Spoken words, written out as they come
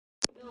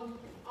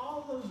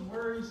those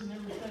worries and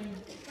everything,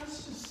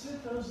 let's just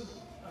set those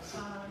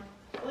aside.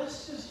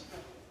 Let's just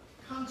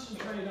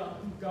concentrate on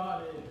who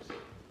God is.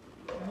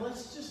 And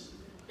let's just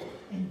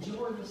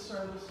enjoy the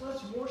service.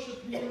 Let's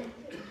worship Him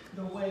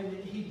the way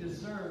that He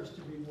deserves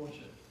to be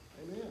worshipped.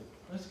 Amen.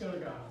 Let's go to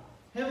God.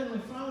 Heavenly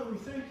Father, we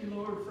thank you,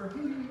 Lord, for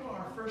who you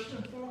are, first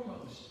and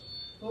foremost.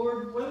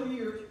 Lord, whether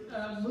you're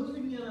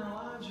moving in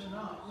our lives or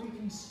not, we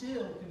can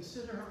still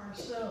consider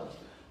ourselves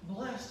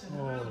blessed and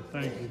highly favored.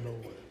 Thank you,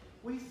 Lord.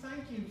 We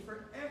thank you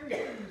for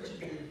everything that you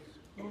do,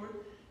 Lord.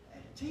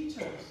 Teach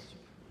us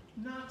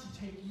not to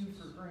take you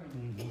for granted.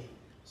 Mm-hmm.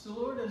 So,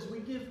 Lord, as we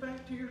give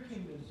back to your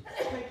kingdom,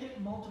 take it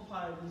and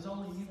multiply it as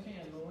only you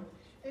can, Lord.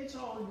 It's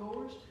all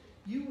yours.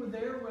 You were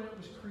there when it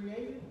was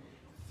created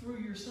through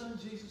your Son,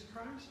 Jesus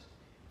Christ,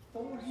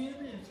 for Him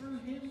and through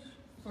Him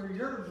for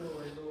your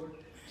glory, Lord.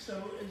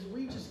 So as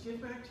we just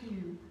give back to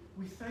you,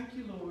 we thank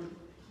you, Lord.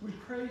 We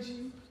praise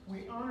you,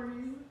 we honor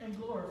you, and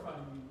glorify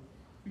you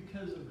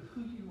because of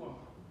who you are.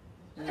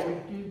 And we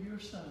give your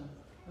Son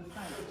the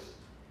thanks.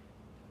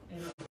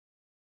 And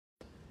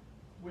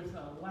with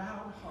a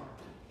loud heart,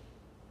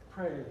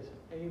 praise.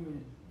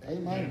 Amen.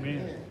 Amen.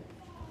 Amen.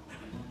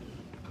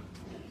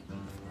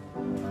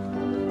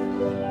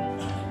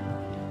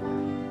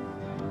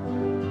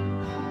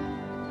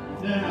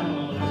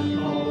 Now let's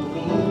all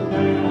go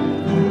down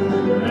to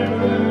the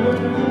river.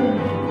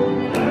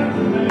 There's a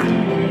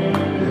man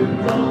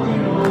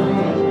walking on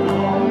the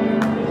water.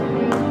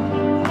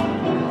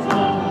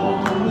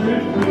 Someone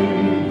with me,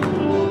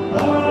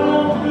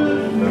 on the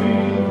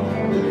street,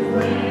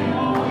 they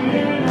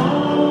walking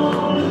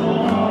on the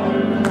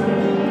water.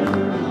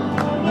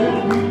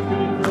 Let's keep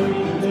it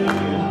clean,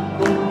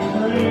 go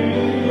pray,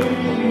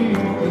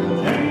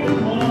 take the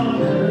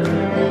water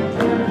and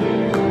turn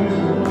it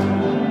around.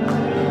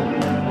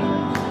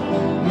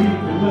 We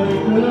can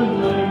make a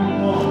lane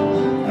walk,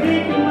 we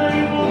can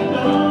make a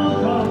dog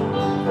talk,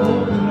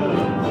 open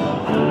up the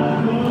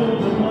eyes of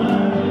the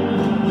blind.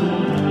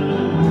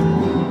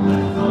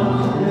 Let's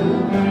all go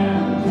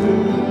down to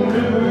the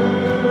river.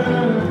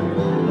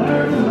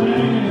 There's a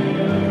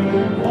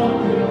man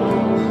walking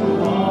on the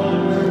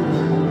water.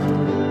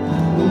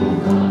 Oh,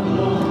 come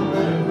along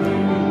and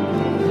bring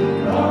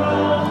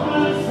off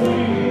the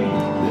sea.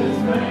 This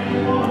man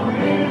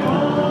walking on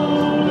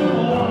the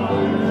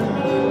water.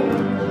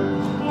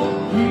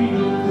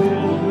 Jesus is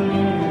the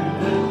man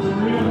at the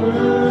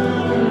river,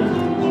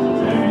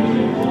 and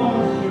He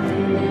walks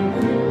straight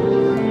through the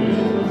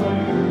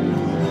waves.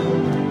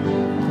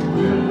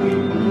 We'll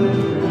keep the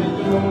liquor and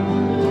trouble,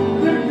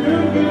 if you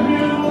give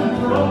Him the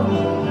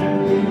trouble, and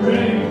be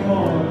ready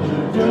for the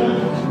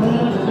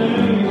judgment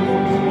day.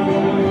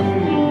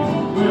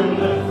 Well,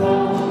 let's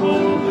all go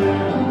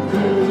down to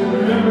the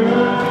river.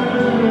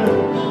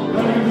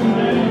 There's a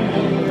man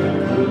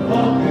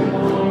walking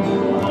on the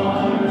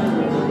water.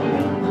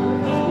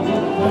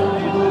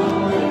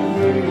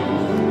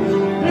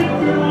 If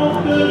you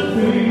want to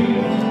see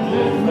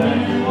this man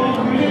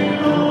walking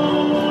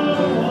on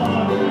the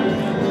water,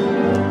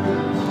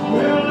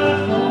 well,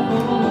 let's all go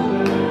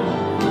down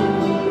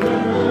to the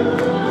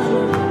river.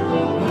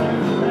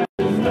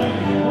 This man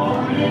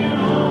walking on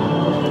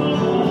the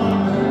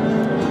water.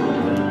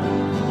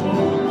 Oh,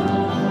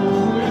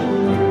 with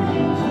me.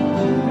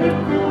 If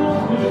you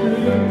want to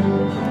see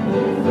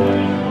this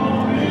man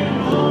walking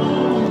on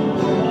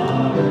the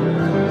water.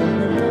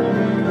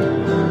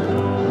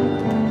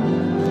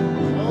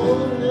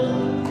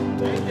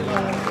 Thank you,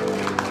 Lord.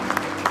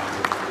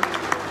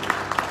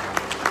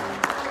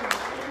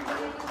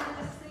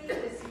 See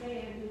this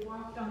man who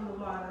walked on the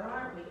water,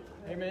 aren't we?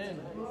 Amen.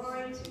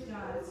 Glory to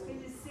God. It's good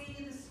to see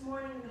you this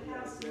morning in the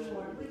house of the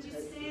Lord. Would you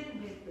stand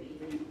with me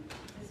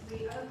as we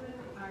open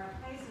our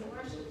praise and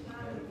worship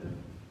time with a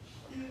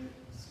few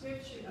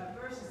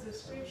verses of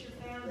scripture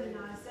found in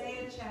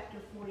Isaiah chapter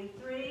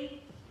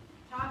 43,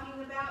 talking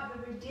about the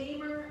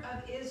Redeemer of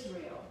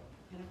Israel.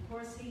 And of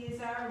course, He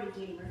is our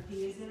Redeemer.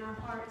 He is in our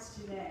hearts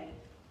today.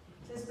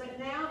 It says, "But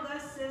now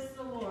thus says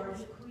the Lord,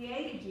 who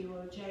created you,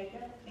 O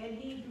Jacob, and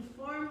He who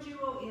formed you,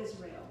 O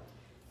Israel.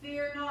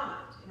 Fear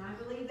not." And I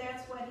believe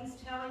that's what He's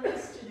telling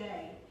us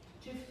today.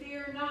 To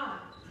fear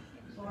not,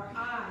 for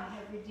I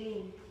have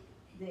redeemed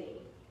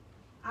thee.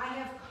 I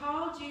have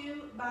called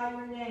you by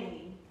your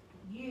name.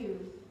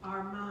 You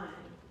are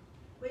mine.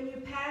 When you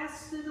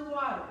pass through the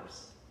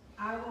waters,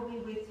 I will be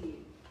with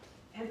you.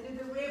 And through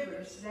the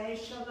rivers, they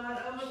shall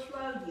not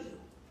overflow you.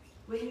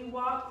 When you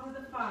walk through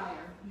the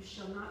fire, you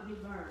shall not be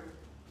burned,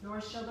 nor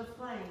shall the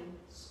flame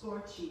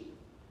scorch you.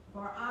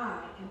 For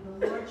I am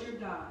the Lord your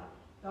God,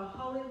 the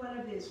Holy One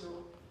of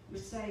Israel, your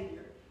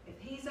Savior. If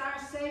He's our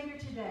Savior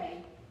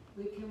today,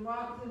 we can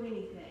walk through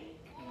anything,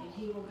 and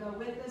He will go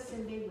with us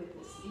and be with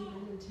us,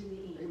 even unto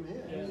the end.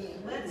 Amen.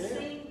 Yes. Let's Amen.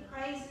 sing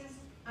praises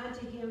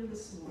unto Him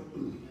this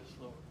morning. Yes,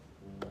 Lord.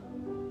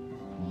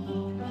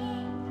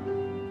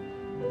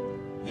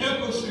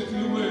 Help us, if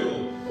you will.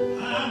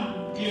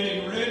 I'm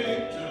getting ready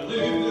to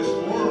leave this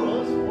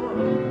world.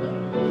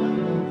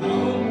 I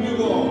hope you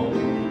all.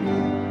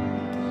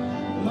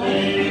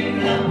 Laying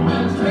up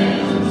my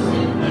treasures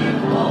in that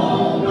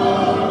home of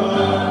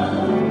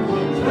love.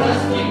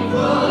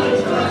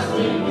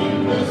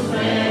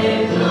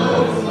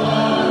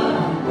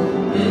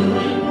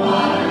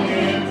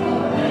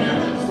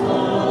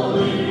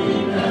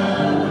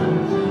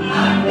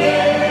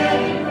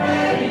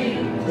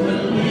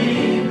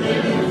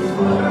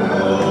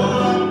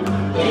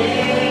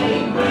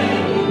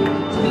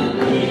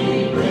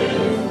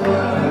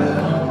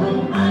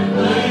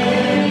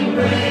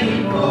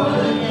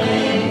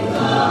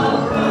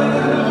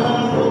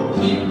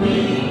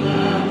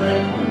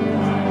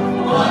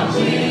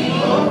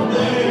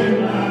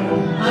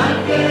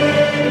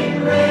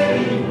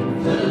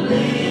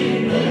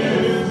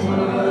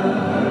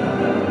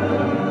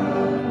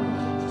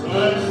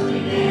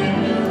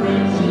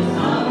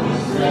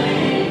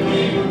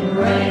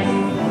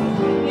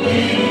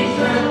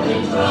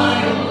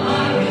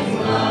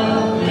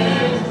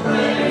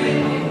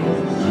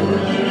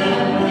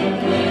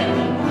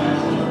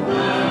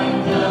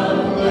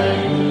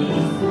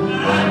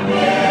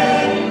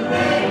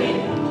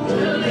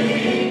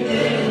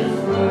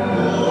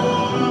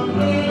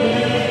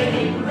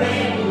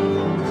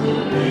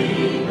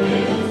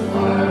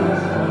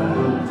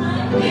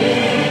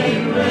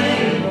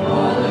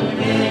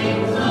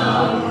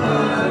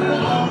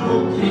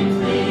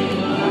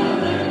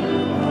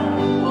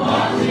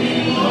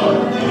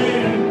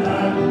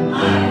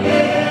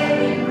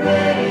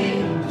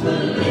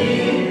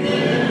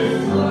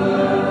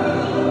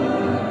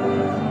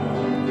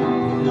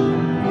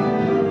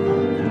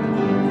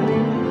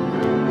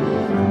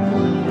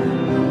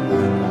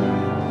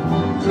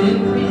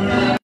 Getting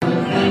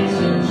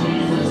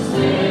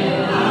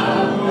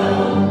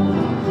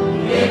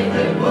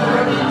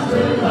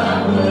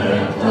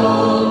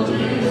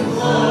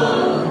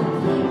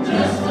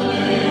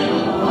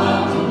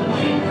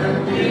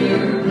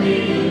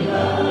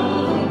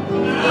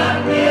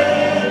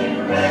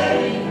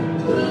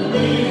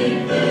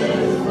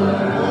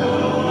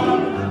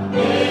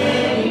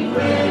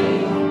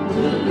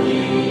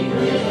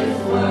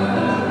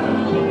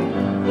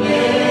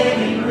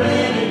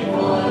ready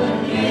for the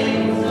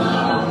king's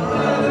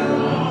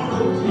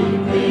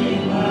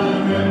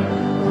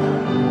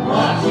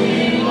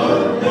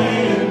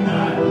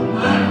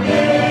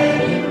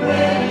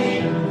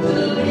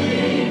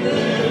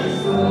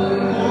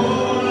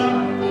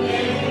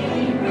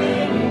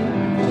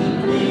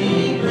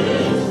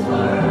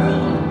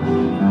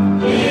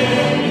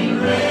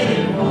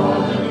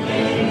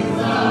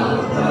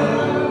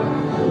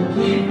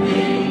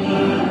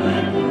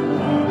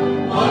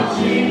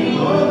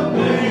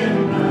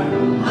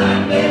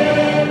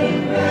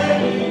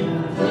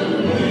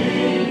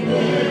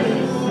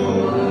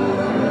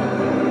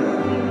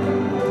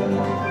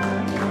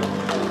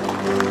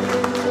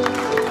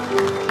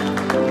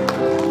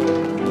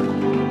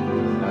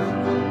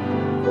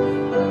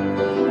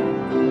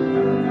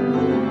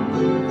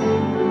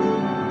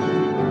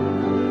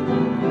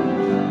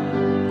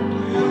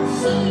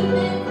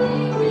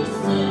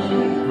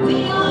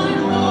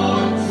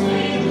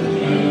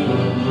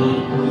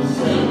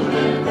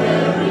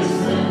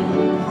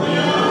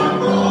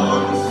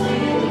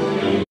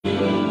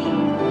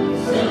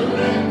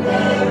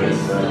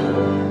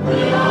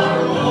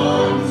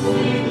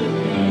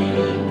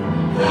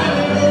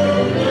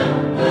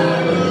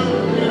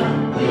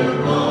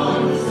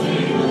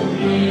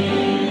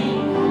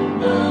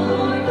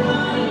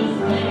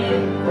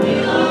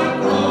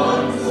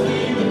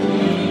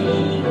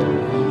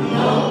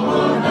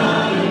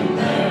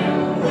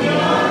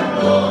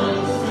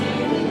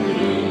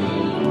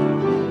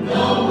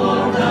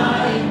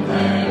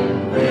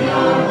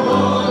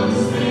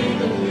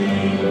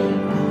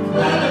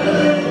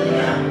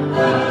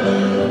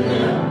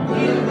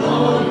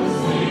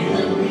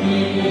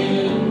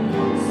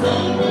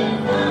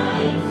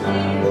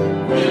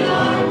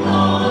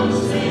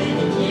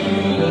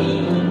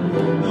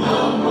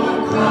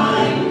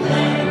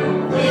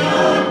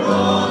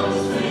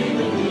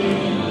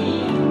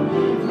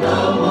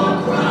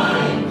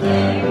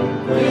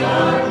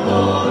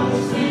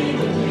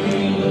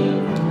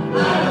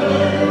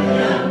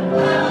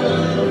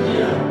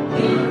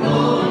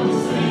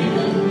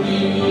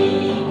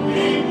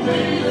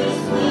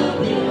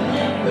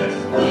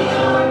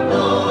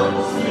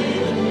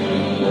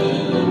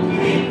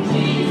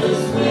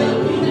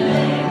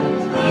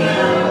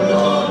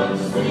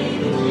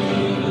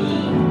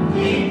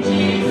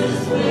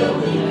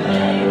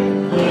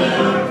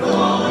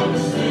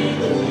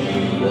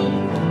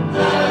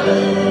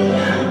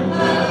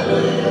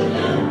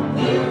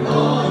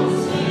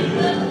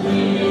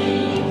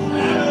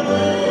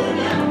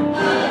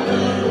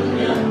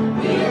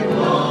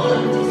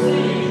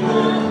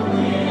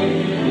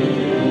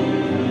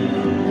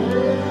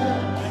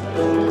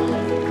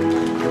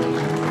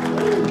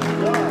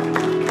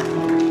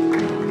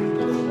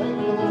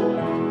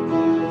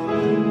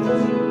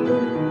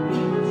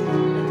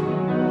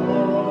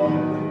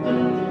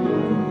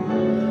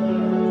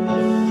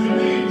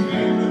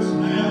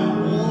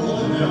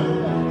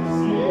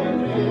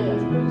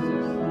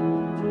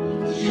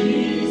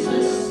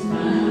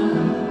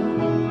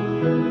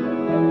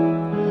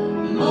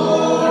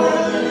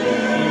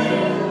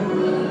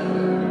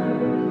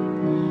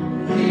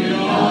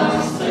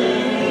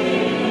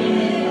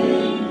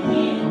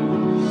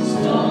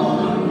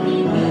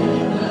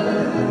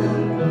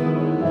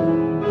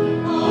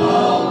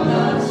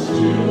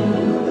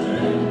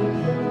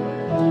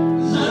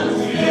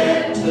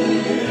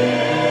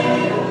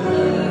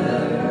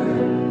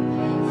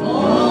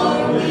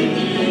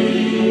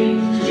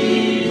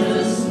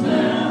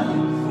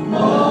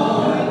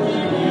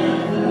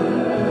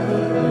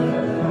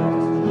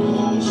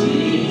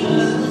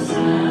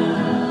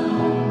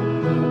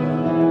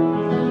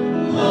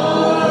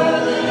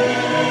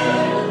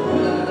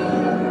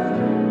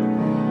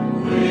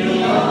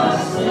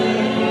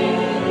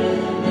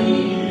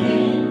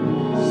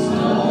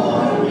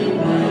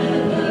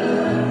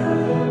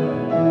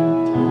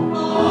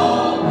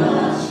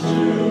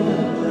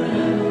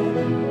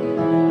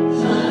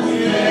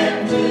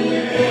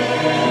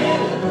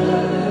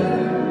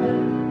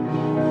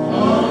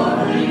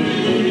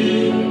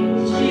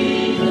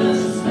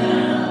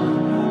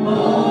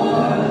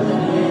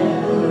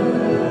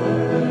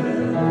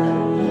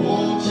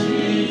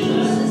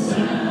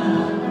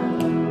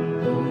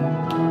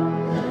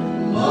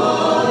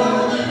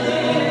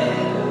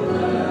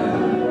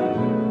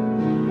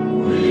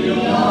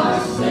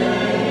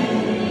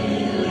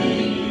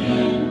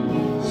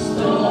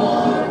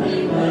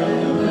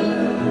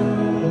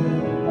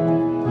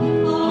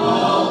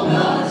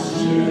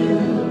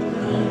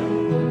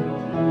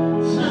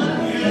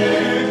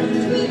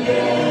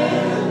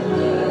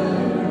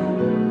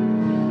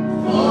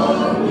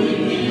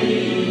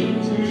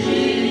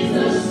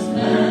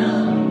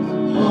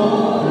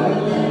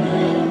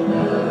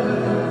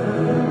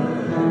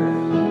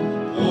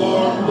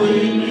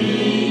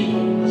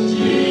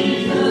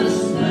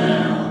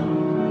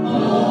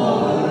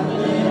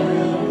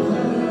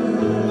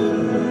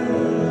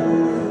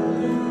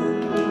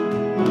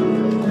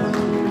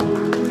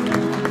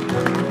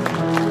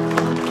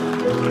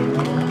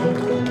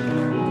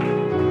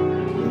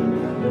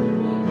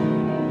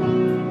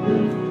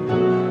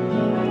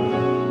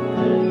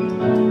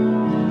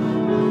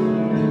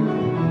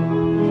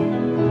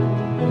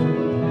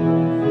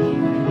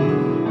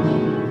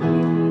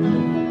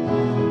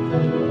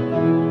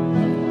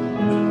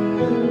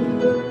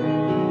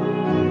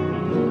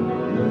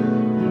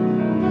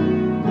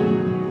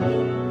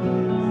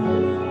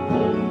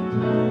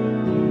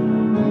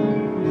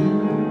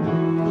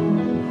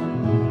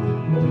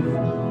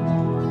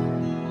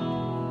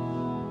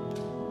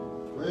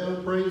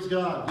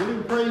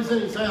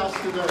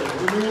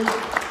Amen.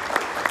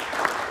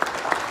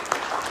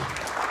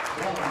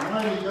 What a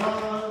mighty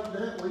God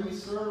that we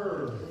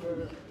serve.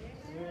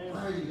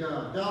 Mighty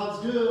God.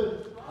 God's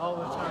good. All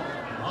the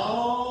time.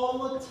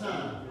 All the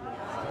time.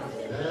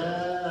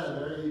 Yeah,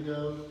 there you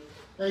go.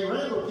 Hey,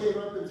 Randall came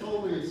up and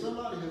told me if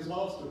somebody has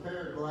lost a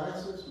pair of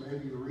glasses,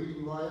 maybe the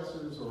reading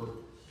glasses or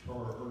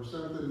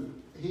something,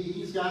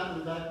 he's got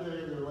them back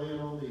there. They're laying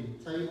on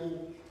the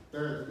table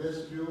there at the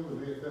vestibule.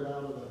 They may have fell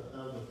out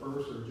of the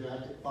purse or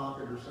jacket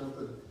pocket or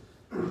something.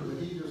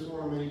 But he just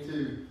wanted me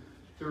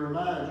to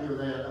remind you of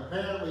that.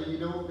 Apparently, you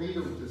don't need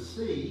them to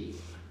see.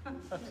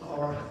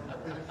 Or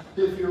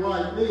if you're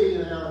like me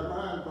and now the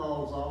mine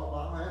falls off,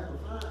 I'll have to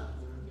find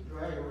and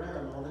drag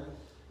around on it.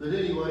 But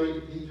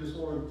anyway, he just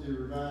wanted to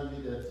remind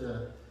you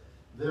that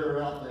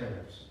they're out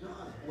there. So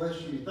God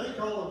bless you. Thank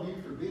all of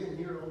you for being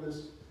here on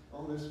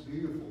this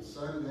beautiful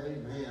Sunday.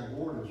 Man,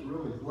 Lord is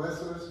really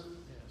blessing us.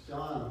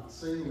 John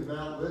singing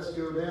about let's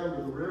go down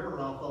to the river.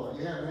 I thought,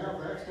 yeah, now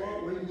that's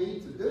what we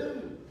need to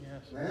do.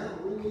 Yes. Now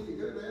we need to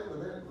go down to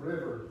that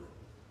river.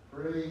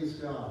 Praise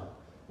God.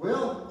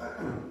 Well,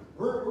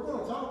 we're going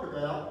to talk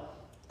about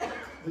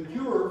the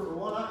cure for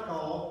what I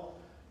call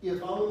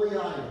if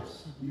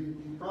only-itis. You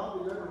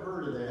probably never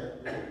heard of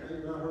that.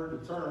 Maybe not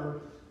heard the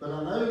term. But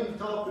I know you've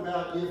talked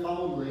about if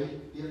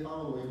only. If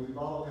only. We've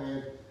all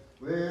had,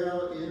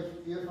 well,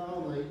 if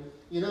only.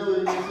 You know,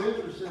 it's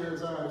interesting,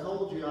 as I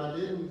told you, I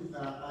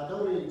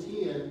don't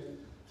intend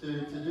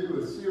to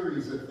do a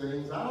series of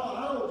things.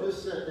 I don't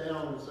just sit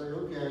down and say,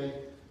 okay,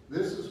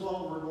 this is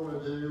what we're going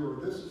to do,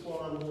 or this is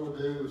what I'm going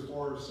to do as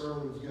far as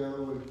sermons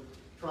go, and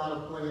try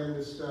to plan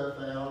this stuff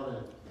out.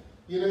 And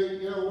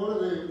you know, one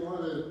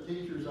of the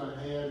teachers I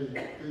had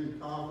through the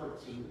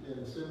conference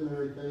and the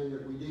seminary thing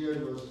that we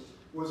did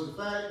was the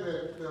fact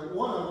that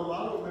one of them,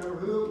 I don't remember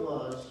who it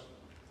was,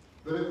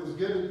 but it was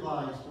good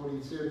advice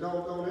when he said,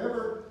 don't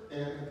ever,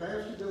 and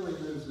Pastor Billy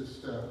knows this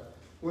stuff,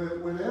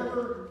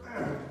 whenever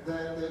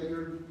that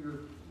you're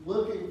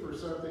looking for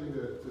something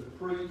to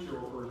preach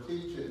or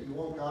teach that you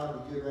want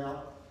God to give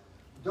out,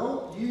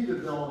 don't you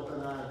develop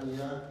an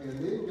idea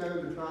and then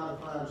go to try to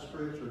find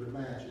scripture to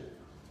match it.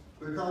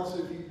 Because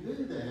if you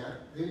do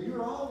that, then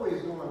you're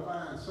always going to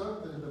find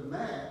something to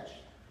match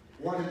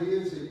what it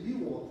is that you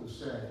want to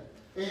say.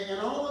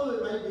 And although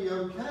it may be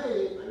okay,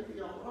 it may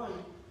be all right,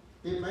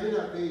 it may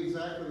not be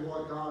exactly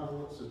what God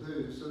wants to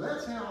do. So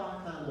that's how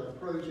I kind of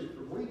approach it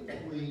from week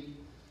to week,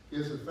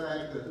 is the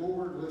fact that,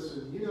 Lord,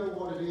 listen, you know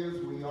what it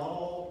is we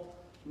all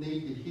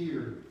need to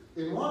hear.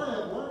 And what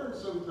I've learned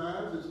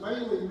sometimes is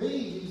mainly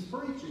me he's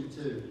preaching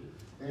to.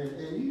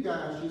 And you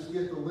guys just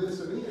get to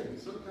listen in.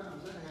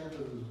 Sometimes that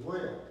happens as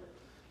well.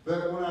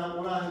 But when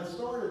I had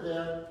started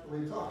that,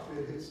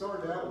 it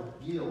started out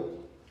with guilt.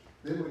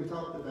 Then we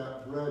talked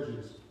about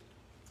grudges.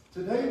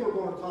 Today we're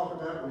going to talk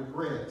about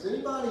regrets.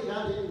 Anybody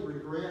got any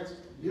regrets?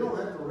 You don't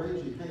have to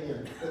raise your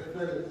hand.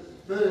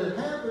 But it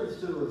happens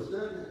to us,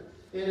 doesn't it?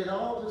 And it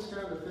all just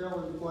kind of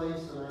fell into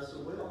place. And I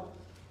said, well,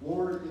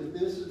 Lord, if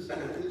this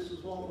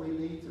is what we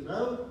need to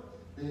know,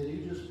 then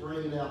you just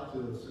bring it out to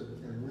us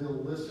and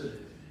we'll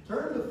listen.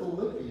 Turn to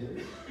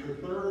Philippians, the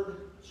 3rd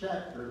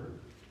chapter,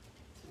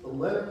 the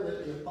letter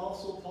that the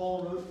Apostle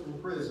Paul wrote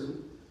from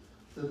prison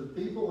to the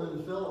people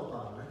in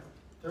Philippi.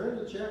 Turn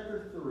to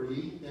chapter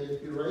 3, and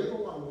if you're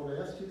able, I'm going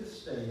to ask you to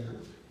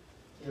stand,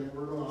 and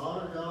we're going to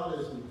honor God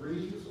as we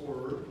read His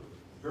Word.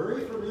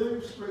 Very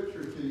familiar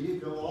scripture to you.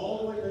 Go all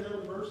the way down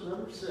to verse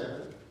number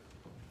 7,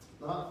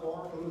 not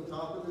far from the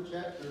top of the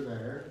chapter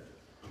there.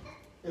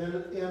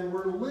 And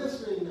we're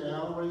listening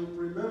now.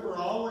 Remember,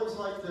 I always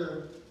like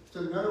to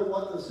know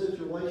what the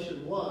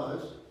situation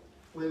was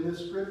when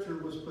this scripture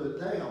was put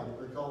down,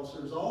 because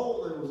there was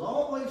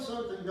always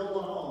something going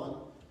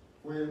on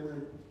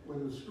when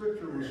the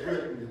scripture was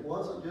written. It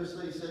wasn't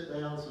just they sit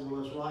down and said,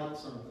 well, let's write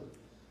something.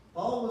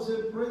 Paul was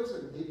in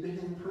prison. He'd been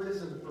in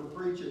prison for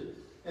preaching.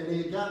 And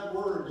he had got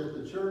word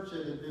that the church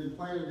that had been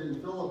planted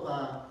in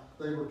Philippi,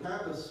 they were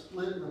kind of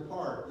splitting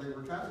apart. They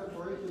were kind of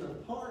breaking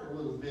apart a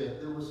little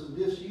bit. There was some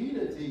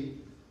disunity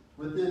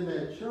within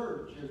that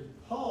church. And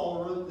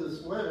Paul wrote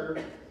this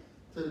letter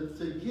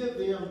to give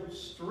them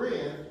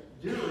strength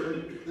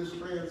during this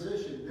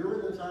transition,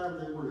 during the time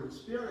they were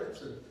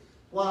experiencing,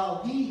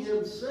 while he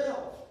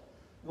himself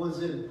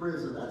was in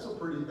prison. That's a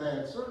pretty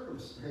bad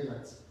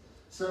circumstance.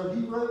 So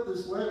he wrote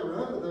this letter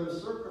under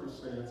those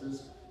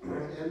circumstances,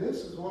 and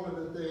this is one of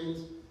the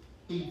things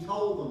he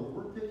told them.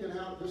 We're picking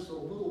out just a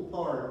little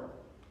part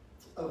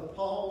of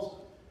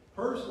Paul's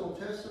personal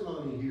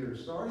testimony here,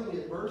 starting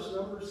at verse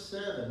number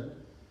 7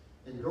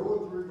 and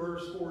going through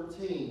verse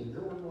 14.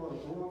 Then we're going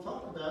to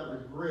talk about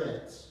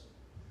regrets.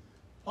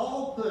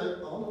 Paul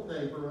put on the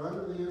paper,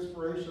 under the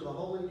inspiration of the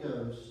Holy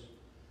Ghost,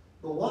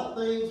 but what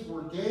things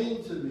were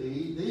gained to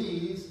me,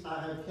 these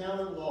I have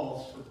counted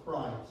loss for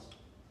Christ.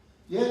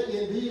 Yet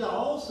indeed I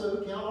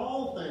also count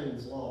all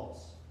things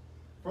lost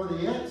for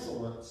the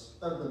excellence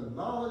of the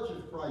knowledge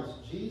of Christ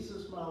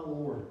Jesus my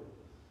Lord,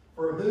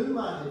 for whom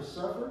I have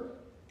suffered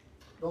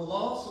the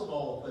loss of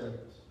all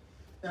things,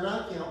 and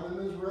I count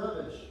them as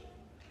rubbish,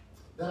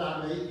 that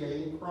I may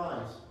gain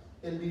Christ,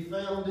 and be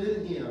found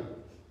in him,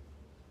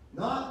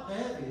 not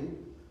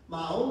having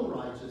my own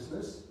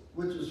righteousness,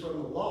 which is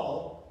from the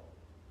law,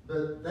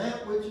 but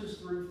that which is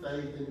through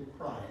faith in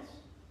Christ,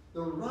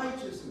 the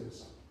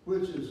righteousness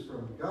which is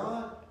from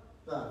God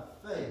by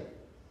faith,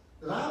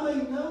 that I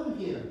may know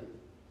him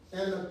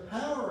and the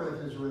power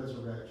of his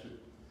resurrection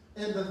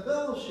and the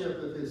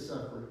fellowship of his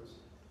sufferings,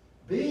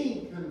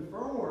 being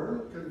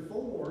conformed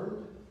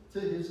to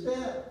his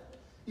death,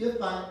 if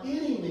by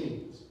any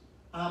means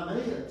I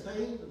may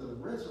attain to the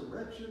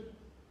resurrection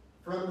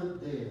from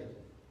the dead.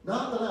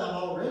 Not that I've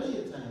already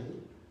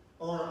attained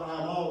or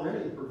I'm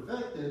already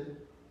perfected,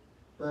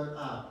 but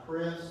I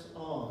press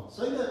on.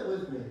 Say that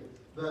with me.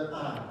 But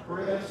I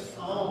press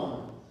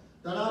on,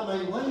 that I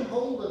may lay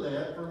hold of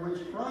that for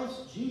which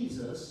Christ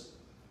Jesus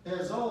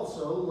has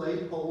also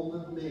laid hold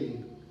of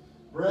me.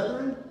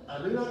 Brethren,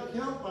 I do not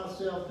count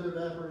myself to have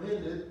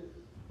apprehended,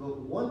 but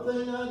one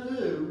thing I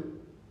do,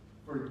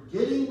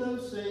 forgetting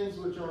those things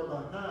which are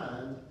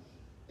behind,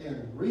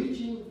 and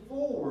reaching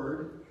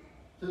forward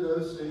to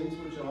those things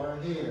which are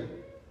ahead.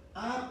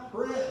 I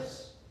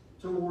press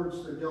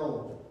towards the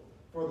goal,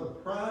 for the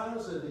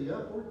prize of the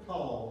upward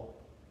call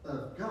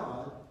of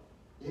God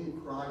in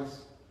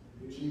Christ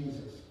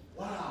Jesus.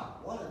 Wow,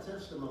 what a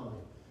testimony.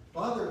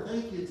 Father,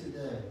 thank you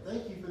today.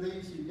 Thank you for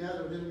these who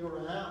gathered in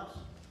your house.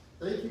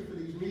 Thank you for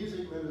these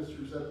music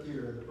ministers up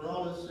here that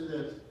brought us to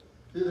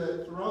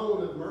that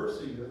throne of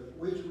mercy of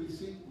which we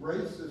seek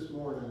grace this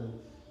morning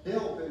and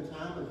help in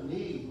time of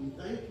need.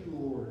 We thank you,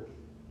 Lord.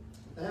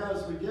 Now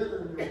as we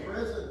gather in your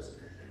presence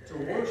to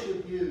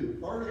worship you,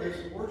 part of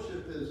this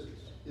worship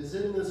is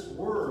in this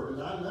word,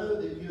 and I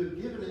know that you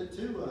have given it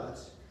to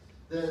us,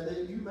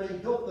 that you may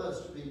help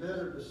us to be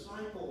better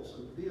disciples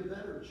and to be a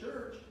better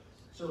church.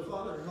 So,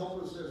 Father,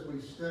 help us as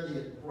we study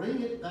it.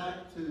 Bring it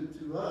back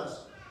to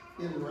us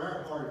into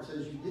our hearts,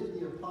 as you did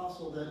the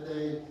apostle that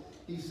day.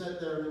 He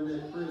sat there in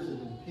that prison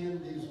and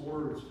penned these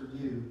words for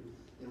you.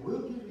 And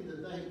we'll give you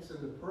the thanks and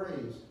the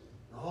praise.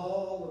 And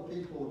all the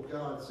people of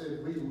God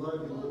said, we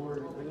love you,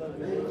 Lord.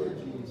 Thank you,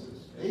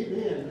 Jesus.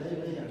 Amen.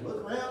 Amen.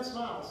 Look around,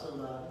 smile,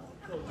 somebody.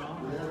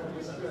 Yeah,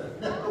 that's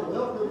good.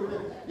 Welcome to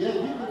me. Yeah,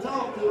 you can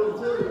talk to them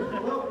too.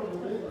 Welcome to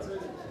me too.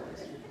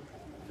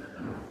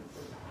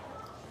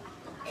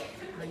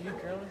 Are you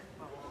Kelly?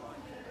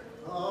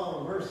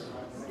 Oh, mercy.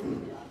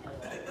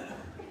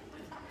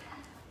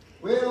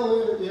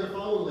 Well, if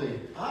only.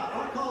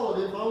 I call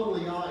it if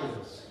only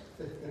itis.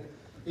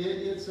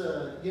 It's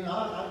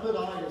I put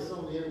itis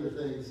on the end of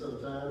things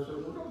sometimes.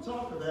 So we're going to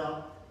talk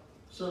about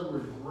some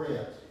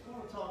regret. We're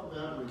going to talk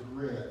about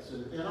regrets.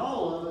 And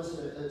all of us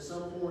at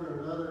some point or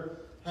another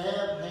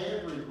have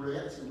had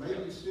regrets and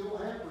maybe still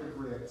have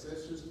regrets.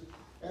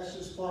 That's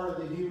just part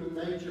of the human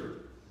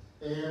nature.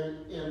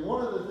 And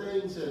one of the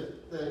things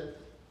that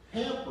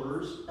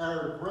hampers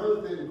our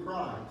growth in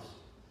Christ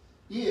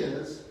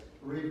is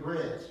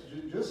regrets.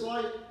 Just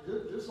like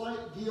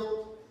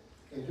guilt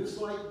and just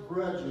like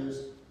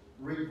grudges,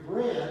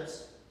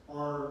 regrets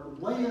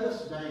weigh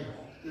us down.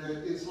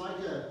 It's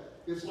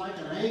like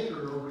an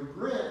anchor. A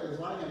regret is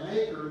like an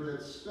anchor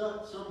that's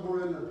stuck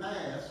somewhere in the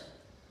past.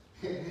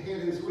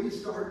 And as we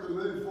start to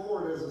move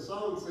forward, as the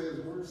song says,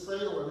 we're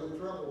sailing in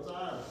troubled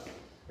times.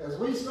 As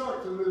we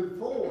start to move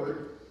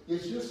forward,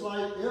 it's just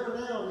like every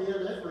now and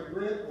then that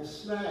regret will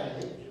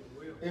snag,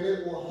 and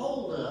it will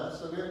hold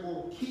us, and it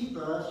will keep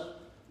us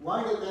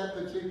right at that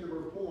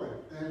particular point.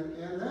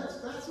 And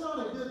that's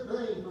not a good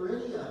thing for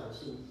any of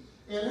us.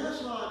 And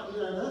that's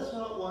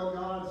not what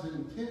God's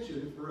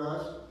intention for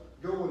us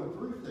going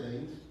through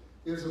things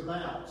is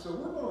about. So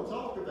we're going to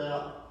talk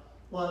about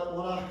what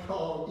I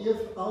call if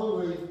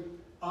only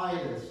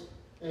itis.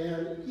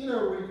 And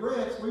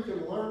regrets, we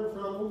can learn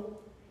from them,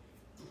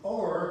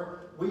 or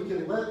we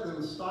can let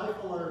them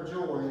stifle our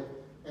joy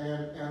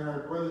and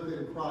our growth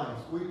in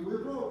Christ. We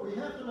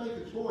have to make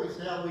a choice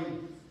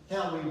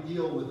how we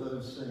deal with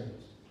those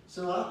things.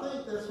 So I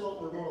think that's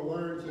what we're going to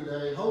learn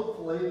today,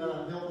 hopefully by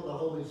the help of the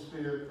Holy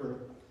Spirit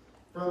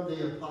from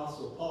the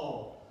Apostle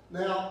Paul.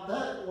 Now,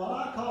 what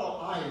I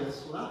call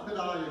itis, when I put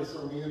itis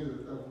on the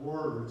end of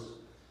words,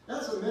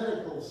 that's a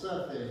medical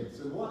suffix,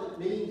 and what it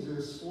means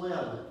is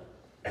swelling.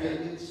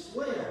 It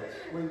swells.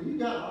 When you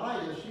got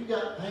itis, you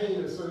got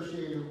pain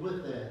associated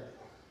with that.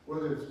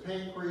 Whether it's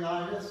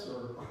pancreatitis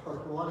or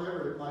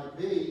whatever it might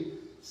be,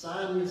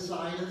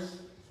 sinusitis.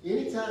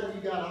 Anytime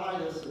you got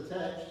itis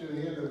attached to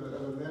the end of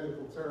a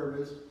medical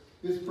term,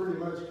 it's pretty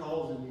much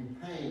causing you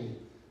pain.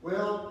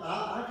 Well,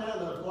 I kind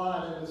of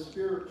apply it in a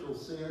spiritual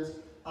sense.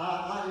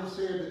 I have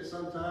said that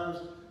sometimes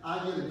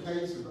I get a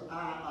case of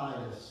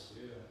itis.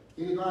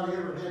 Anybody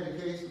ever had a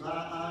case of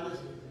itis?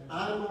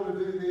 I'm going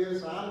to do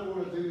this, I'm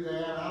going to do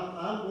that,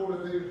 I'm going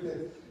to do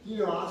that.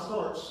 I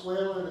start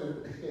swelling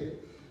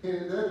and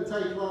it doesn't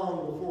take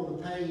long before the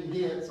pain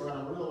hits and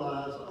I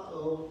realize,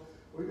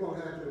 we're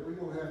going to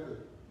have to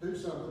do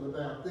something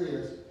about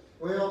this.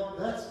 Well,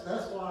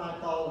 that's why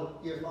I call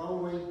it if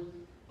only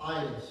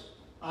itis.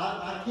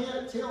 I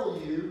can't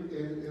tell you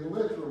and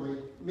literally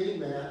mean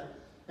that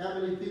how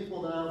many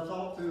people that I've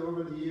talked to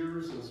over the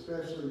years, and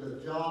especially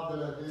the job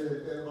that I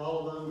did at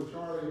Volvo with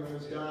Charlie and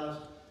those guys,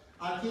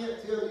 I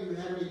can't tell you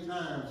how many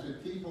times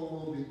that people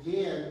will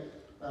begin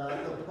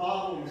the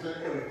problems that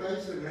they're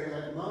facing at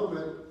that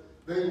moment,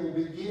 they will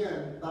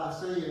begin by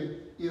saying,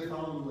 if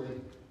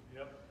only.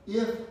 Yep.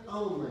 If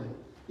only.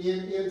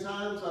 In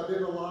times I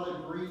did a lot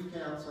of grief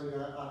counseling.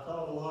 I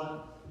taught a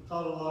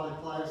lot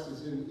of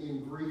classes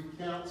in grief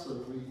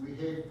counseling. We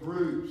had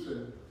groups,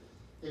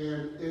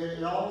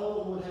 and all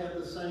of them would have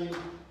the same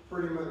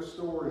pretty much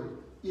story.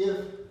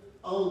 If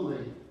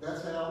only.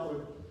 That's how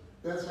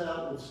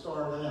it would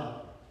start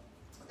out.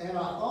 And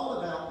I thought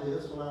about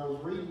this when I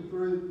was reading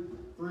through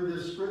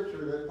this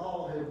scripture that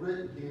Paul had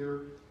written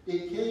here.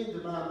 It came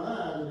to my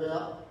mind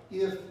about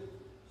if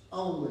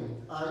only.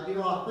 I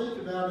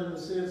think about it in the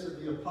sense of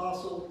the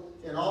apostle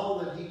and all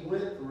that he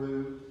went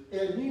through.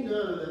 And you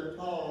know that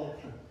Paul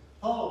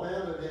bound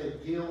to have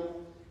had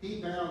guilt.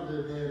 He bound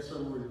to have had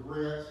some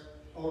regrets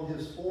on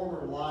his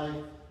former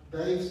life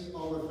based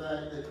on the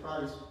fact that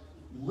Christ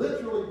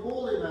literally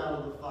pulled him out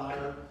of the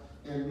fire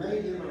and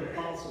made him an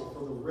apostle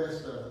for the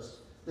rest of us.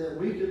 That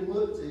we can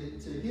look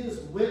to his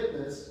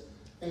witness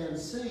and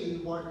see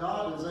what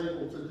God is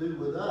able to do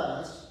with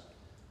us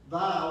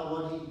by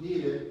what he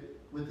did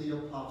with the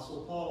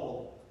Apostle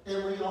Paul.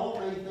 And we all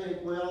may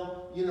think,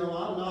 well, I'm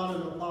not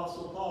an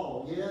Apostle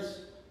Paul.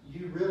 Yes,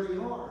 you really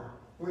are.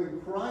 When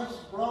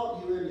Christ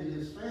brought you into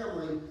his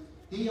family,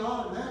 he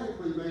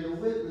automatically made a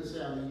witness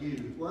out of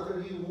you, whether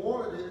you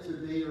wanted it to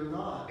be or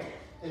not.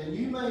 And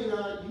you may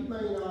not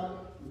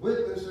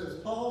witness as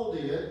Paul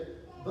did,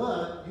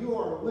 but you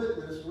are a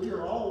witness. We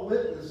are all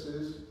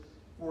witnesses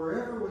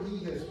wherever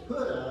he has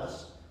put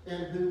us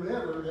and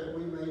whomever that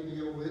we may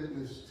be a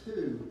witness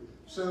to.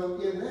 So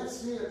in that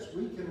sense,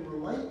 we can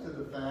relate to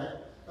the fact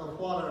of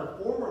what our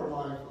former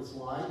life was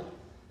like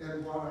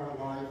and what our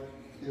life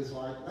is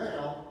like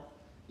now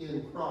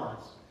in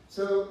Christ.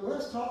 So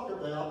let's talk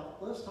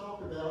about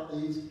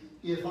these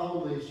if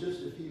onlys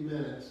just a few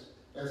minutes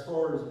as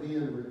far as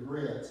being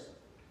regrets.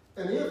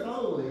 An if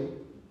only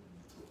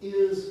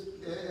is,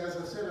 as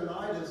I said,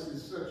 anitis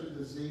is such a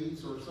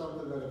disease or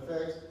something that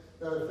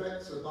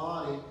affects the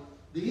body.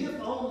 The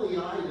if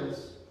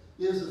only-itis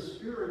is a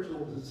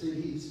spiritual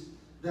disease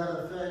that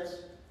affects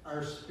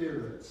our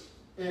spirits.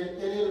 And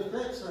it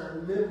affects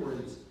our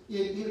memories.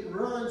 It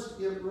runs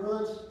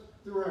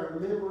through our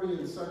memory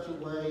in such a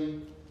way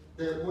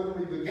that when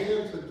we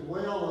begin to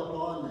dwell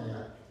upon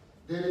that,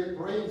 then it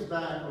brings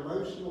back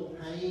emotional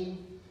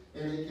pain,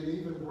 and it can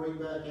even bring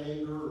back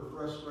anger or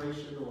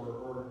frustration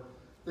or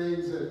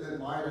things that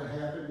might have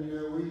happened.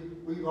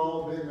 We've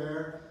all been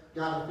there.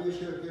 Got a fish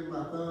hook in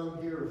my thumb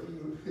here a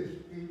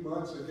few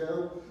months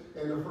ago,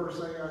 and the first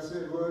thing I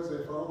said was,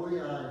 if only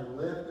I had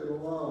left it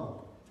alone.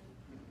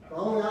 If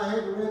only I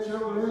had to reach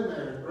over in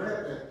there and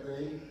grab that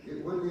thing,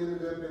 it wouldn't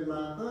end up in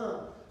my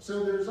thumb.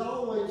 So there's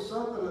always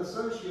something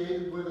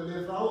associated with an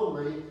if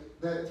only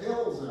that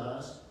tells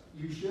us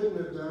you shouldn't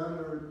have done,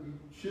 or you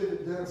should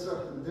have done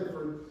something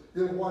different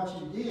than what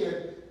you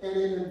did, and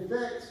it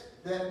infects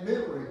that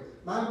memory.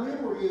 My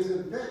memory is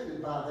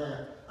infected by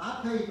that. I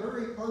pay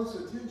very close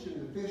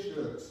attention to fish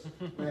hooks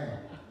now.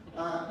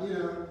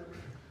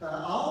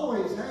 I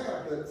always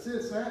have, but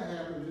since that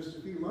happened just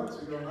a few months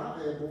ago, and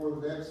I've had more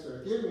of that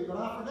stuff in me, but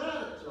I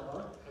forgot it,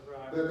 Charlie.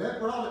 Right. But that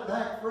brought it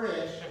back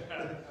fresh.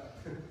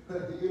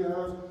 And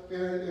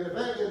if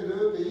that didn't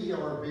do it, the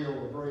ER bill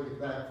will bring it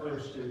back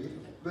fresh to you.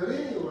 But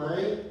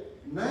anyway,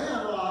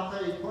 now I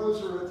pay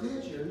closer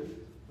attention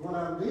when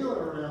I'm dealing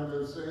around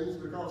those things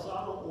because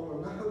I don't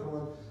want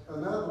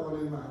another one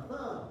in my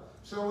thumb.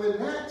 So in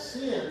that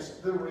sense,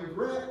 the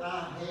regret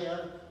I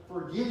have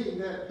for getting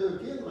that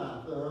hook in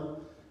my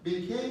thumb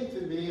became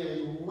to me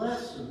a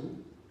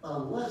lesson,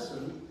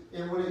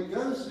 and when it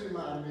goes through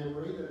my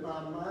memory that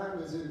my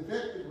mind is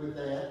infected with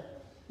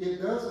that,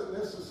 it doesn't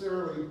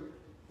necessarily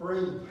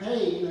bring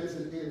pain as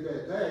it did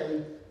that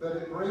day, but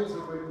it brings a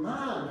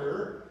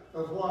reminder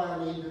of what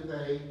I need to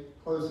pay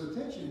close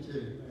attention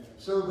to,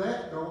 so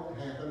that don't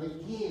happen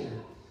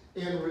again.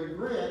 And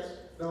regrets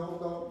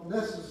don't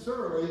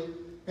necessarily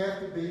have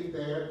to be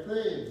bad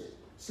things.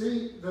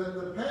 See,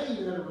 the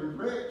pain that a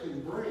regret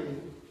can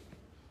bring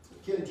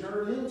can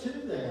turn into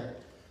that.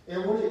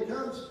 And when it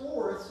comes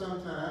forth,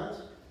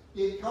 sometimes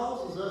it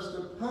causes us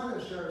to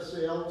punish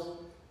ourselves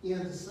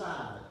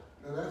inside.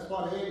 Now that's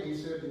what Andy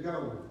said to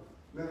Gomer.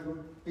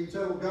 Remember, he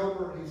told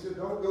Gomer, he said,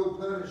 don't go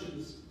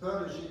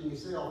punishing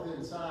yourself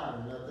inside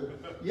or nothing.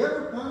 You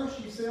ever punish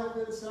yourself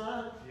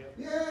inside? Yep.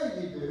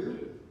 Yeah, you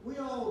do. We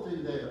all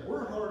do that.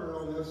 We're harder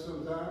on us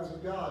sometimes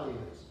than God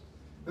is.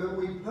 But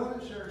we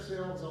punish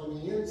ourselves on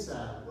the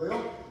inside.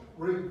 Well,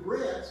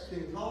 regrets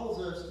can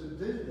cause us to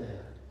do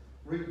that.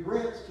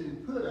 Regrets can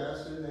put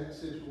us in that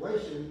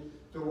situation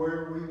to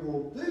where we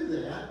will do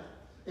that,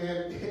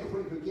 and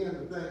we begin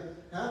to think,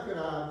 how could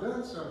I have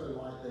done something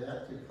like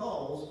that to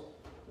cause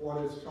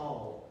what is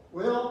called?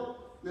 Well,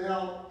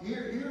 now,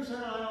 here's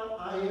how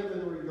I am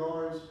in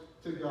regards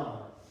to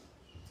God.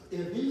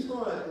 If he's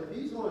going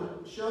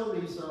to show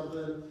me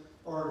something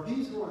or if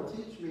he's going to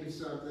teach me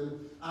something,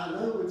 I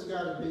know it's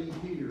got to be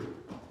here.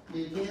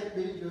 It can't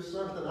be just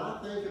something I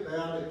think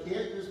about. It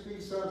can't just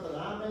be something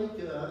I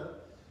make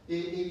up.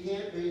 It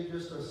can't be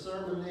just a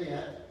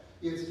sermonette.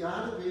 It's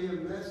got to be a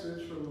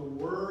message from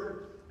the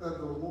Word of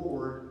the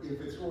Lord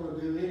if it's going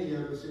to do any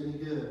of us any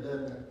good,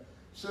 doesn't it?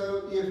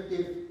 So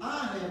if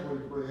I have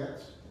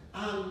regrets,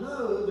 I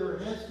know there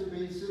has to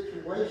be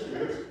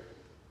situations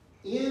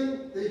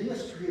in the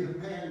history of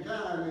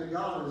mankind that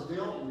God has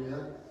dealt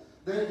with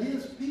that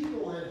His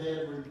people have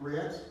had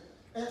regrets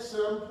at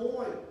some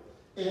point.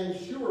 And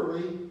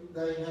surely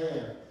they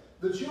have.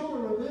 The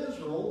children of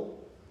Israel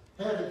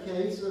had a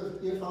case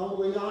of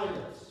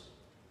if-only-itis.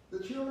 The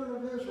children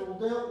of Israel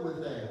dealt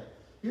with that.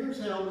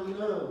 Here's how we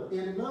know.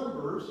 In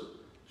Numbers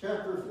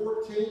chapter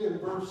 14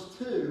 and verse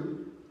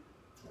 2,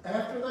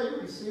 after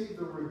they received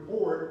the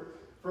report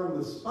from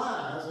the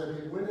spies that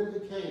had went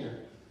into Canaan,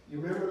 you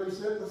remember they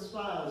sent the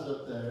spies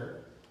up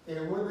there,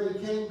 and when they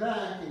came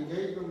back and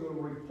gave them the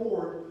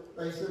report,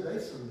 they said,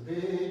 there's some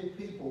big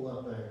people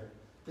up there.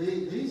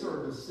 These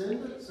are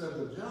descendants of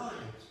the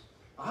giants.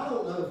 I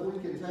don't know if we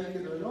can take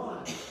it or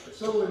not.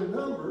 So in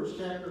Numbers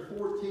chapter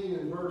 14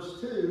 and verse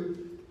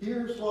 2,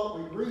 here's what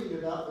we read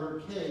about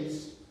their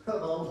case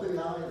of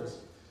only-itis.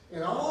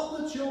 And all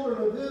the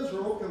children of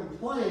Israel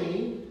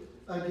complained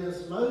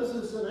against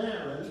Moses and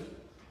Aaron,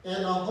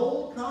 and the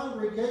whole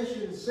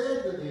congregation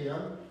said to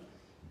them,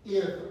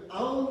 if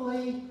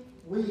only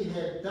we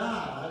had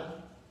died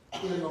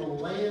in the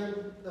land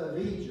of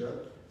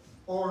Egypt,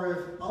 or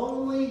if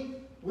only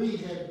we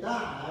had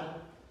died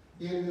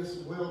in this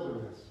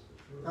wilderness.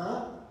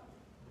 Huh?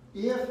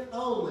 If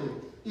only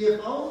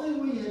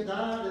we had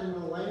died in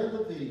the land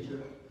of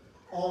Egypt,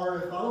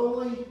 or if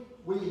only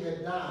we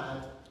had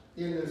died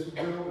in this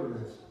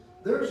wilderness.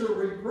 There's a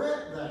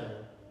regret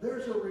there.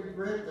 There's a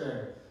regret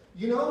there.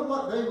 You know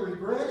what they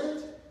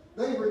regretted?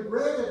 They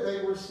regretted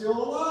they were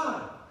still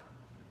alive.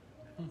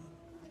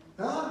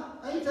 Huh?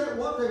 Ain't that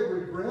what they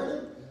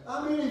regretted?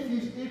 I mean, if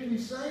you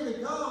say to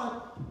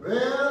God, well,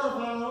 if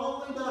I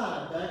only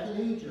died back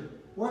in Egypt,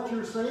 what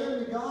you're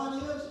saying to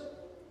God is,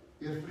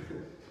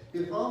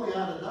 if only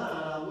I'd have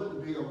died, I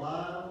wouldn't be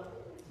alive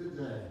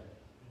today.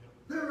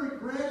 They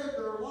regretted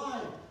their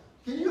life.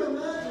 Can you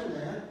imagine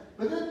that?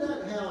 But isn't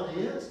that how it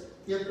is?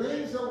 If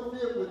things don't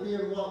fit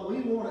within what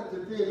we want it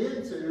to fit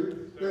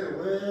into, then,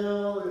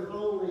 well, if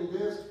only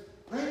this.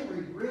 They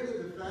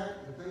regretted the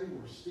fact that they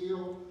were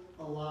still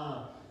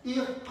alive.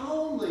 If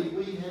only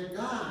we had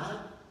died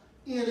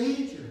in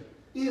Egypt.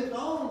 If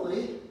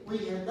only we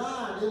had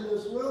died in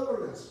this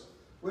wilderness.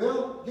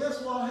 Well,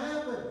 guess what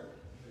happened?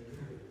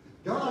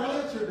 God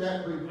answered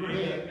that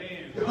regret.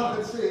 Amen.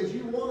 God says,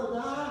 you want to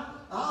die?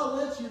 I'll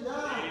let you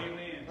die.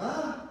 Amen.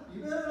 Huh?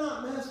 You better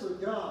not mess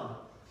with God.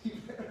 You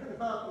better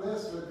not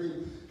mess with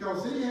Him.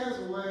 Because He has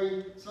a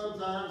way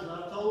sometimes, and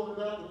I told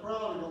about the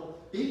prodigal,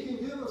 He can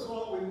give us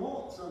what we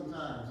want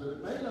sometimes. And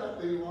it may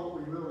not be what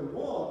we really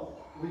want.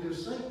 We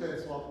just think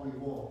that's what we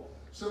want.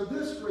 So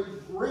this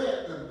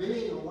regret of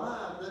being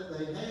alive that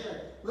they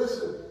had,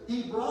 listen,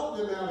 He brought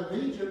them out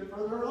of Egypt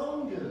for their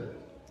own good.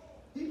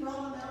 He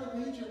brought them out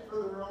of Egypt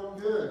for their own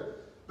good.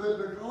 But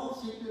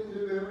because He didn't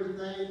do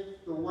everything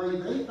the way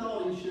they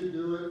thought He should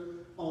do it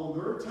on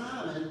their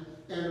timing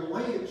and the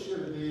way it should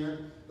have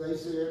been, they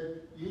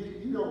said,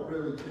 you don't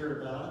really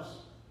care about us.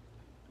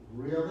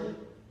 Really?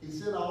 He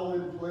sent all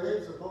them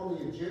plagues upon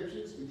the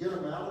Egyptians to get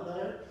them out of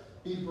there.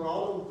 He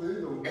brought them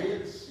through the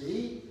Red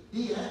Sea.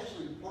 He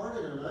actually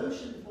parted an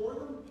ocean for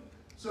them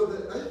so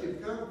that they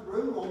could come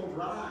through on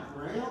dry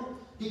ground.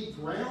 He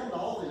drowned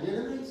all the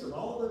enemies and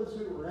all those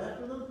who were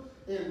after them.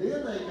 And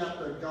then they got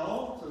the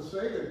gall to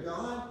say to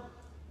God,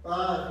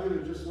 if you'd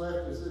have just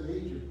left us in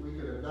Egypt, we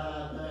could have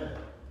died there.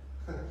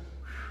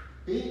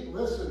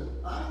 Listen,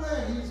 I'm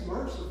glad He's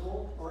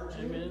merciful, aren't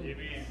you?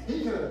 Amen.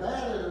 He could have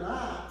batted an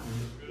eye,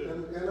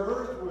 and the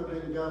earth would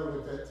have been going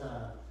at that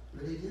time.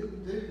 But He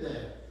didn't do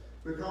that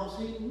because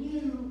He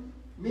knew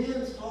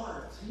men's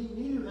hearts. He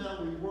knew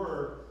how we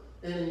were,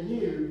 and He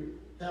knew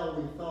how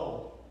we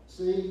thought.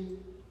 See,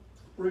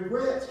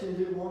 regrets can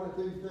do one of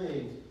two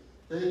things.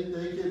 They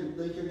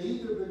can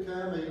either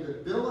become a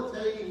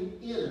debilitating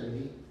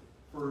enemy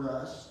for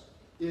us.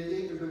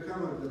 It can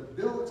become a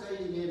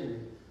debilitating enemy.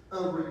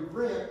 A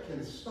regret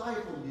can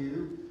stifle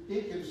you.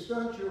 It can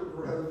stunt your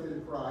growth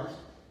in Christ.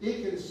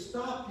 It can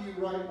stop you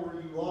right where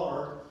you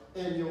are,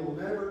 and you'll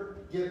never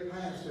get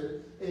past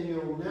it, and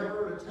you'll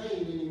never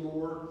attain any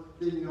more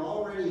than you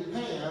already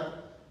have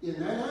in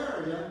that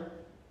area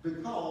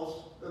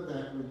because of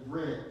that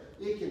regret.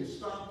 It can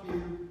stop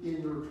you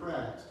in your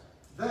tracks.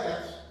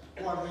 That's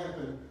what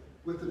happened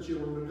with the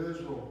children of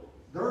Israel.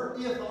 Their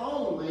if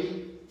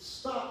only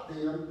stopped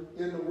them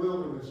in the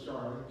wilderness,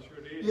 Charlie.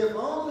 Sure did. If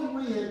only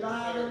we had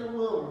died in the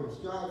wilderness,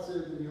 God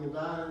said that you'll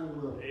die in the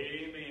wilderness.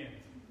 Amen.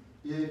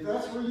 If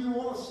that's where you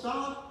want to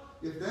stop,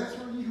 if that's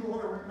where you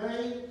want to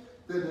remain,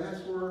 then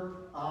that's where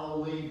I'll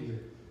leave you.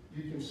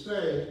 You can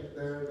stay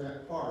there in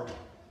that part.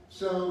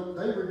 So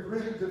they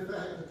regretted the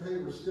fact that they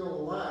were still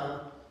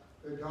alive,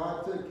 but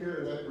God took care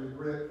of that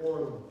regret for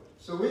them.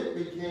 So it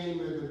became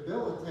a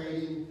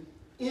debilitating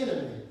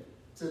enemy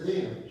to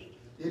them.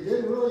 It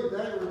didn't really,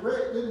 that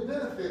regret didn't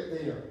benefit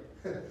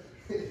them.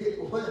 It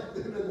left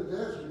them in the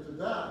desert to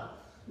die.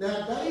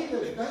 Now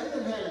David had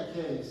a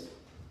case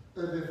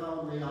of if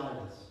only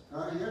itis.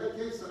 He had a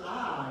case of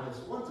itis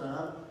one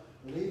time,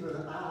 and even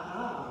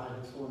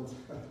itis one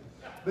time.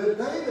 But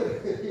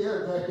David had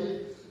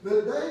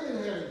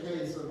a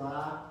case of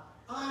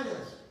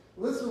itis.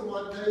 Listen to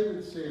what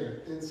David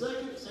said. In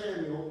 2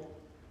 Samuel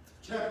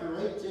chapter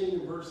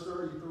 18 and verse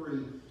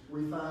 33,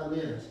 we find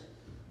this.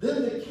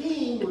 Then the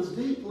king was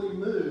deeply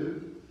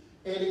moved,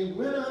 and he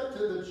went up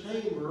to the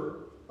chamber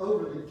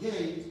over the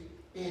gate,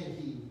 and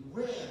he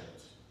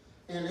wept.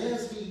 And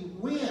as he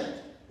went,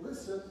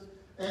 listen,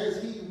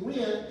 as he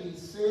went, he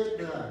said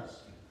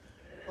thus,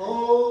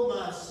 "Oh,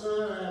 my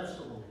son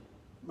Absalom,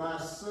 my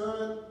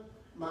son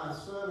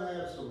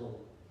Absalom,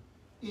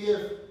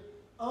 if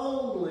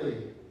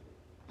only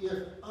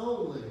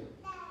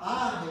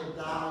I had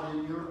died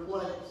in your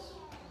place.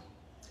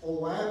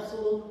 Oh,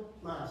 Absalom,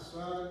 my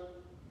son,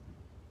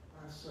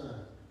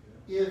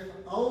 if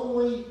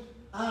only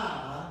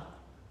I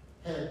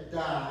had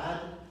died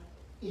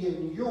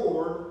in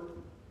your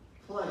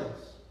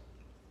place."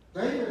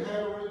 David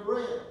had a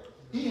regret.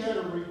 He had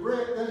a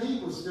regret that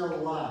he was still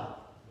alive.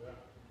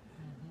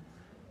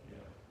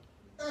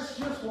 That's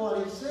just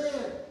what he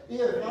said.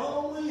 If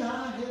only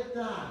I had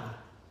died.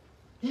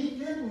 He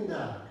didn't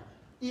die.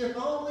 If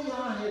only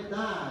I had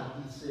died,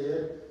 he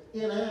said,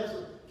 in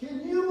Absalom.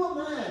 Can you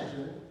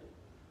imagine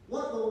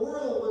what the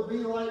world would be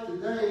like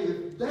today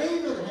if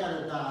David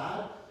had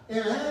died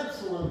and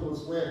Absalom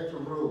was left to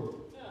rule?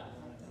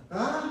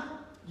 Huh?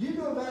 You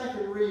go back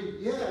and read,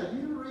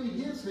 you read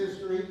his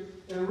history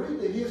and read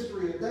the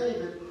history of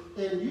David,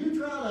 and you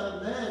try to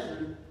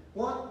imagine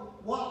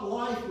what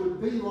life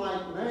would be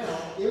like now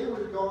in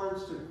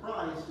regards to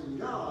Christ and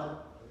God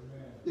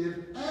if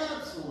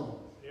Absalom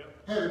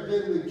had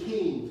been the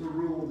king to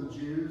rule the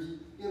Jews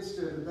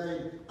instead of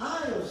David.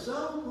 I am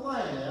so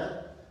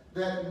glad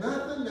that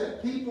nothing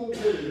that people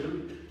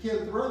do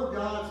can throw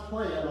God's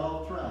plan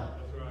off track.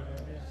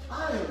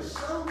 I am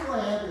so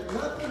glad that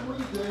nothing we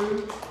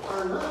do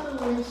or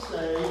nothing we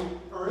say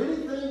or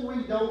anything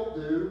we don't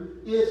do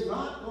is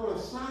not going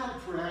to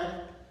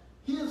sidetrack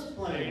his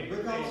plan.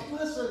 Because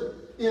listen,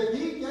 if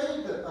he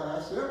gave to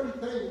us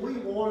everything we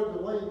wanted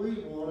the way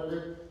we wanted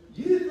it,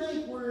 you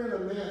think we're in a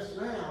mess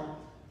now.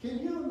 Can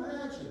you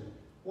imagine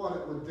what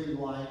it would be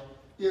like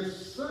if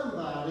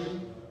somebody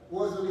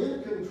wasn't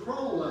in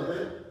control of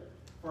it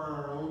for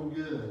our own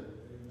good?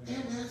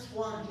 And that's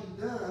what he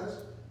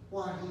does,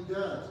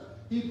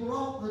 He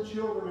brought the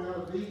children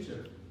out of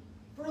Egypt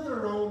for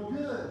their own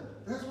good.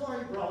 That's why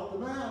he brought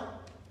them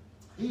out.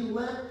 He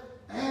let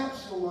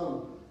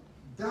Absalom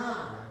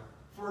die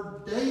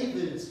for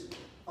David's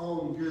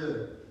own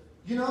good.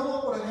 You know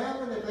what would have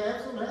happened if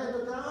Absalom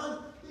had died?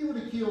 He would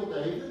have killed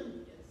David.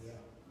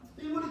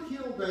 He would have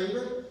killed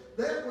David.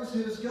 That was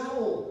his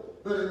goal.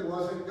 But it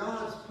wasn't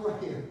God's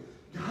plan.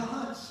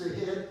 God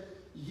said,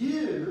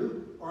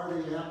 "You are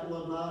the apple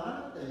of my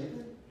eye,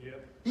 David."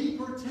 Yep. He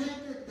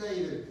protected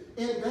David.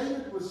 And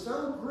David was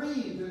so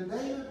grieved and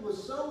David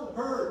was so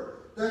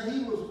hurt that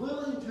he was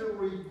willing to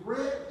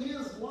regret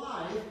his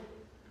life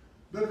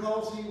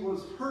because he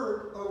was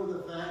hurt over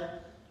the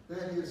fact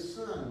that his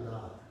son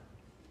died.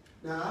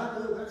 Now, I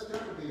know that's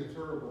got to be a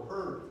terrible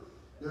hurt.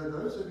 Now,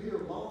 those of you who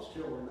have lost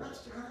children,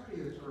 that's got to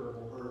be a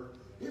terrible hurt.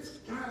 It's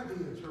got to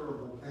be a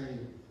terrible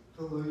pain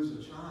to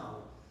lose a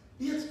child.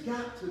 It's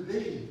got to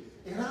be.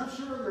 And I'm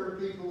sure there are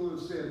people who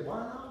have said, "Why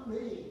not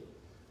me?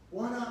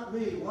 Why not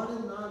me? Why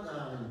didn't I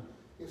die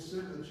instead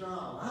of the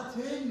child?" I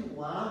tell you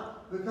why.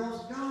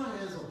 Because God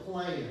has a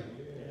plan.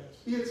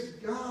 Yes. It's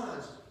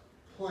God's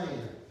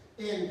plan.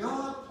 And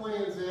God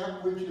plans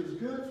out which is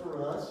good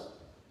for us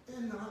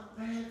and not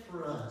bad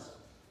for us.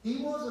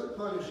 He wasn't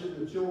punishing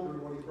the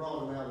children when he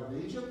brought them out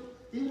of Egypt.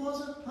 He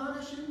wasn't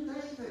punishing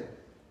David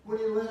when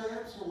he let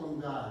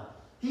Absalom die.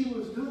 He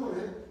was doing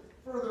it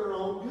for their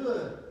own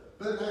good.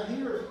 But now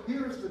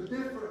here's the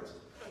difference.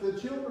 The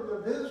children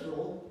of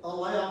Israel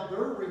allowed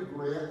their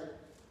regret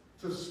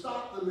to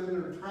stop them in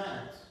their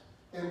tracks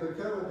and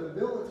become a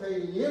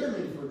debilitating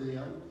enemy for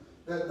them,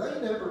 that they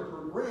never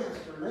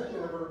progressed or they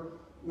never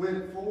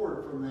went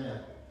forward from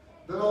that.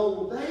 But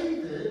old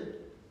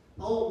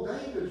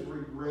David's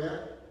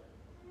regret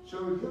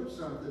showed him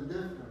something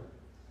different.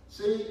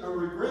 See, a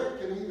regret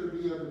can either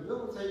be a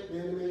debilitating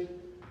enemy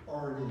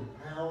or an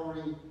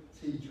empowering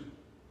teacher.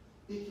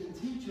 It can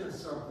teach us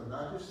something.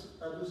 I just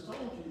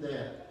told you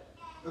that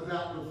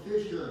about the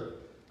fish hook.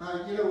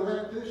 You know, with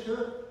that fish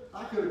hook,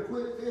 I could have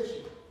quit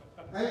fishing.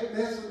 I ain't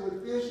messing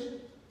with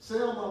fishing.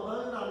 Sell my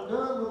boat. I'm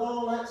done with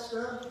all that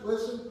stuff.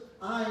 Listen,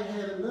 I ain't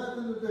having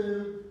nothing to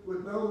do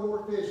with no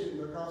more fishing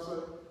because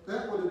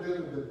that would have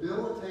been a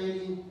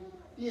debilitating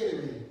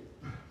enemy.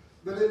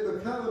 But it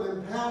became an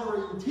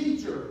empowering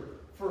teacher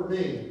for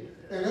me.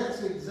 And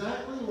that's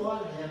exactly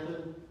what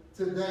happened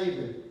to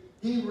David.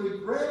 He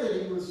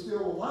regretted he was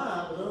still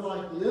alive, but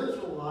unlike the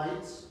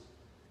Israelites,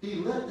 he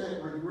let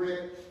that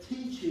regret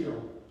teach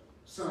him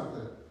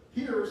something.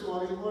 here's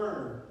what he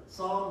learned.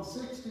 Psalm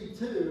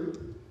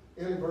 62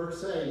 in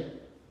verse 8.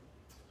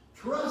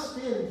 Trust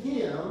in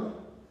him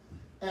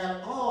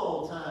at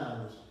all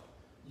times,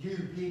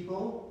 you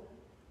people.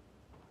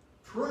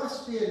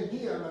 Trust in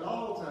him at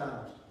all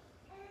times.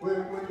 When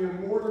you're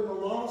mourning the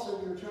loss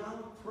of your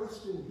child,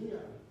 trust in him.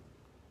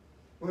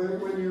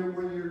 When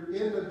you're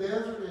in the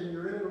desert and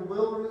you're in the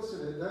wilderness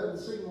and it doesn't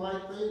seem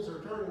like things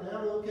are turning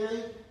out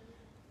okay,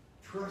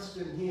 trust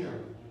in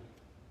him.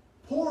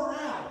 Pour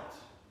out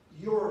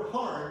your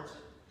heart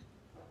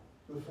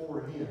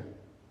before him.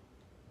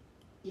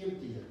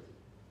 Empty it.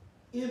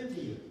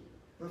 Empty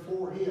it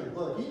before him.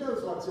 Look, he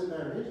knows what's in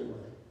there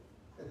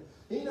anyway.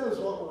 He knows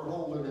what we're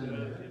holding in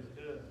there.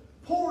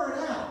 Pour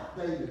it out,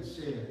 David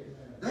said.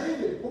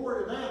 David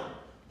poured it out.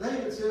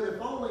 David said,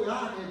 if only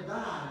I had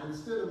died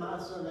instead of my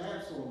son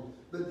Absalom.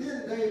 But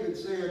then David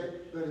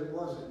said, but it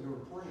wasn't your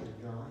plan,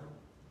 God.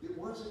 It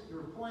wasn't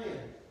your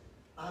plan.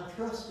 I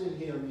trust in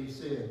him, he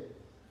said.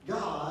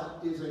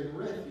 God is a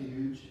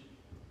refuge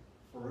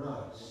for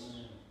us.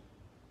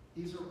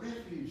 He's a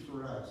refuge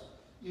for us.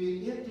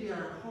 You empty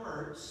our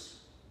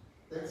hearts,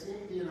 that's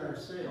emptying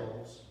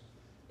ourselves,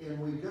 and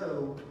we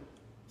go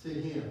to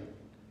him.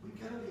 We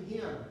go to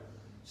him.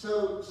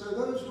 So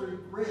those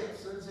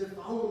regrets, those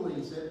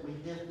if-onlys that we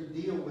have to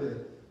deal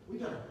with, we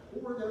got to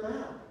pour them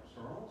out,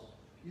 Charles.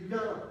 You've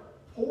got to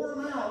pour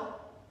them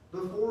out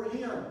before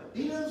him.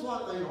 He knows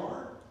what they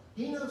are.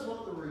 He knows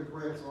what the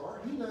regrets are.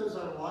 He knows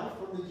our life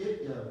from the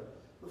get-go.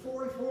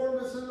 Before he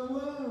formed us in the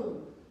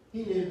womb,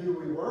 he knew who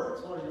we were.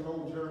 That's what he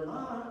told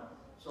Jeremiah.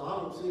 So I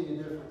don't see any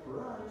different for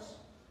us.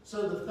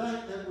 So the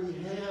fact that we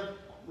have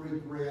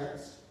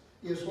regrets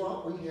is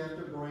what we have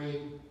to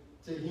bring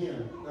to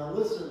him. Now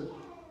listen,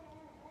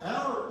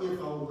 our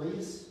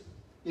if-onlys,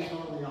 if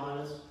only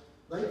honest,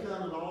 they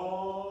come in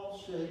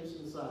all shapes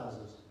and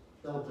sizes,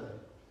 don't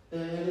they?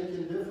 And it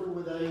can differ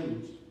with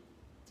age.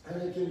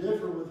 And it can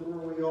differ with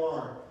where we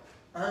are.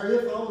 Our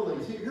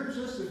if-onlys, here's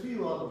just a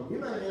few of them. You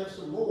may have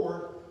some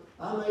more.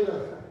 I made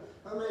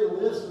a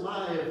list of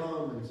my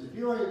if-onlys. If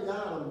you ain't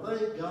got them,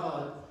 thank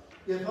God.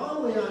 If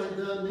only I had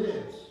done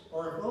this,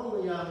 or if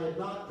only I had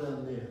not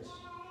done this.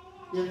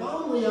 If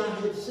only I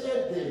had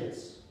said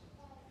this,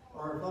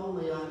 or if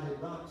only I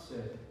had not said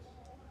it.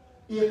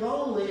 If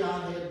only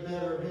I had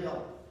better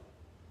health.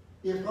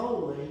 If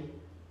only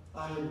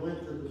I had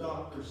went to the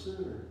doctor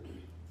sooner.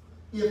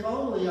 If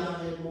only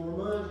I had more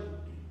money.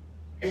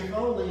 If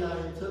only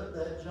I had took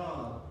that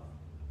job.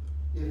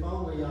 If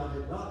only I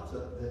had not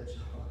took that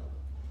job.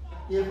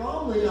 If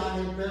only I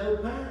had better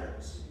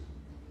parents.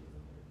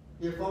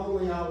 If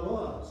only I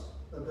was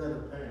a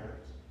better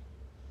parent.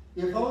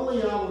 If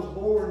only I was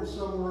born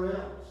somewhere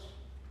else.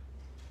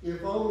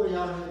 If only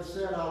I had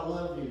said I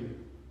love you.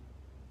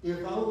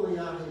 If only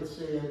I had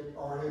said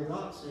or had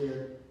not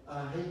said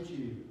I hate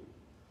you.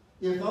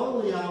 If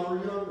only I were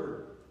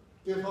younger.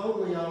 If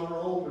only I were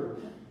older.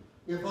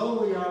 If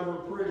only I were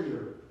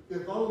prettier.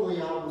 If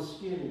only I was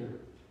skinnier.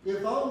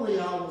 If only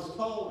I was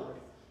taller.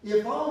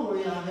 If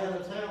only I had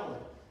a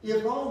talent.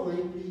 If only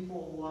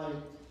people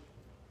liked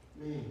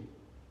me.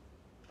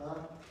 Huh?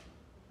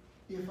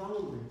 If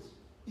onlys.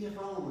 If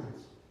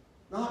onlys.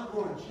 Not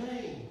going to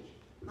change.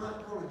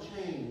 Not going to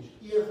change.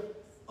 If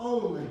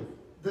only.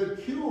 The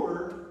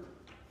cure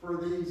for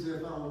these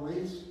if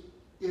onlys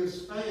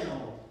is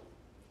found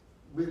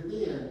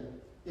within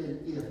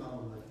an if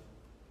only.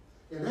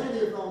 And that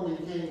if only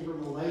came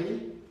from a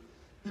lady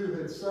who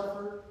had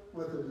suffered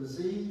with a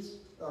disease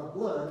of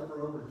blood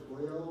for over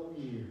 12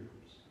 years.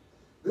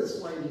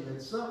 This lady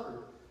had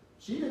suffered.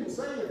 She didn't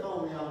say if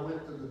only I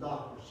went to the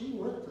doctor. She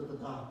went to the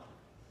doctor.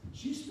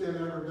 She spent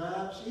her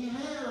dime she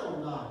had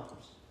on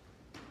doctors.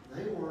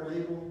 They weren't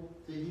able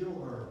to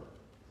heal her.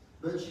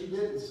 But she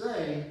didn't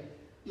say,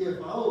 if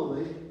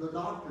only the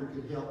doctor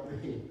could help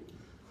me.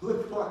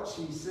 Look what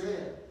she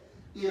said.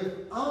 If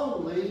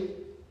only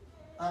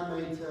I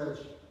may touch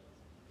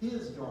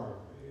his garment,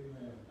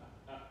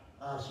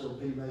 I shall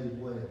be made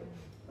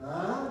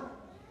well.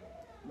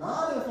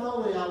 Not if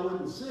only I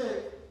wasn't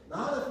sick.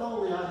 Not if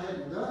only I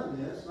hadn't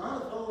done this.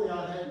 Not if only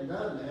I hadn't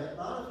done that.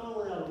 Not if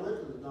only I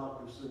went to the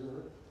doctor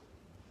sooner.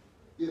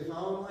 If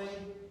only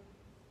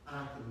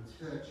I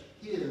can touch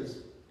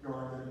his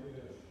garment,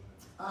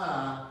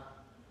 I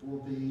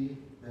will be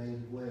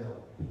made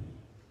well.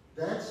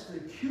 That's the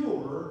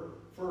cure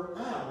for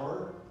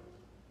our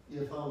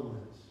if-onlys.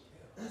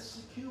 That's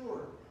the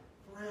cure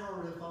for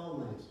our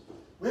if-onlys.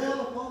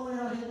 Well, if only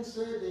I hadn't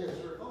said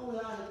this, or if only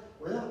I had,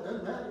 well, it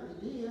doesn't matter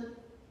if you did.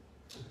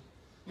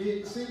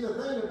 You see, the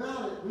thing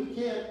about it, we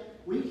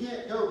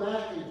can't go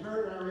back and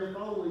turn our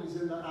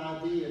if-onlys into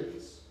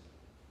ideas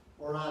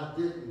or I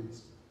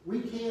didn'ts.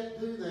 We can't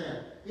do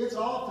that. It's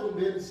often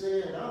been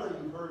said, I know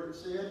you've heard it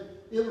said,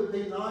 it would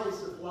be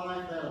nice if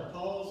life had a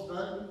pause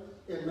button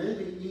and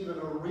maybe even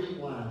a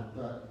rewind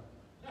button.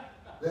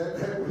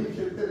 that we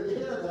could,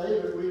 yeah,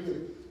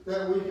 David,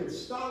 that we could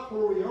stop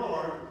where we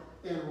are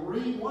and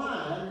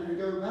rewind and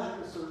go back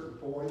a certain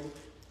point.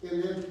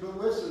 And then, but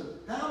listen,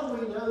 how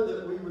do we know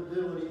that we would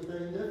do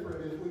anything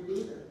different if we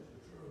didn't?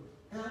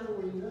 How do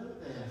we know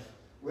that?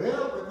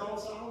 Well,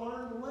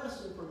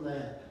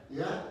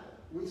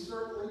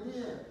 certainly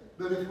did.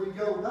 But if we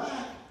go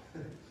back,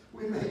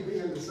 we may be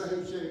in the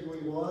same shape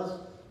we was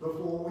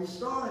before we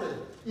started.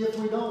 If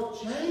we don't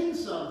change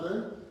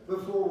something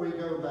before we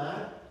go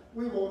back,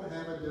 we won't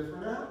have a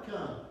different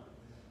outcome.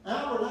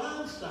 Albert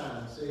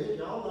Einstein said,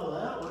 y'all know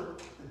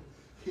Albert,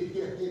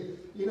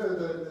 you know,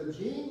 the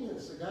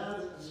genius, the guy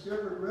that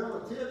discovered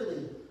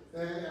relativity.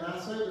 And I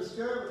say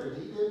discovered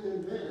it, he didn't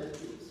invent it,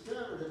 he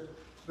discovered it.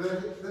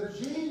 But the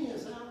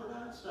genius, Albert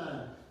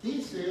Einstein,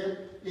 he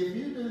said, if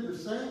you do the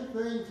same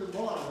thing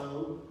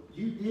tomorrow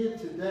you did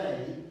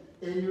today,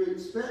 and you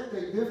expect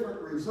a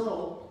different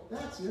result,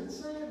 that's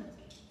insanity.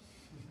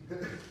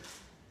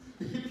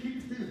 If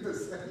you do the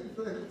same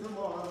thing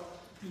tomorrow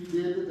you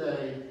did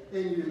today,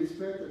 and you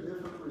expect a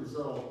different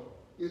result,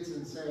 it's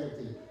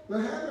insanity.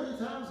 But how many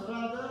times have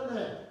I done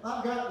that?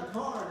 I've got in the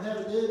car and had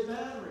a dead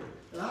battery,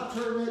 and I'll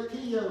turn that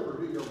key over,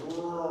 and he'll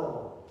go,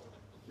 whoa,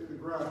 to the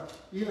ground.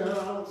 You know,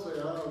 I don't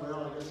say, oh,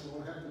 well, I guess I'm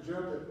going to have to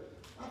jump it.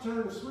 I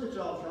turn the switch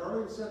off,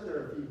 Charlie, and sit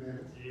there a few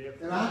minutes.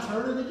 Yep. And I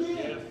turn it again.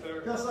 Yes,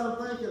 sir. Because I'm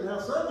thinking, now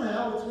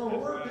somehow it's going to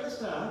That's work right. this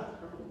time.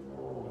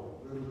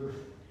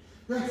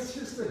 That's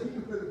just the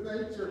human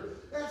nature.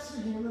 That's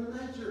the human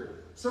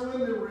nature. So in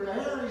the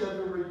area of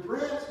the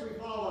regrets, we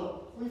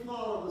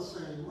follow the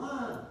same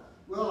line.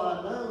 Well,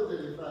 I know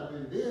that if I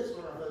do this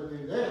or if I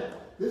do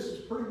that, this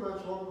is pretty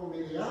much what going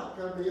to be the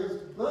outcome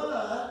is,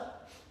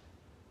 but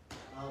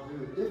I'll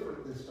do it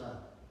different this time.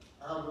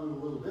 I'll do it a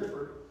little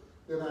different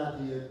than I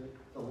did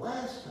the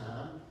last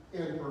time,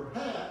 and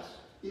perhaps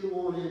it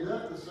won't end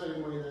up the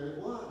same way that it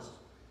was.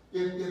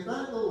 If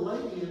that little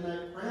lady in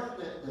that crowd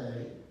that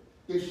day,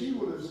 if she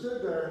would have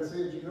stood there and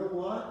said, you know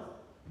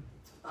what,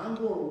 I'm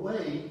going to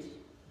wait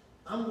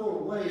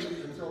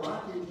until I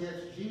can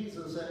catch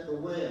Jesus at the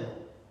well.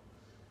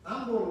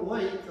 I'm going to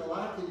wait till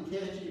I can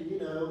catch him, you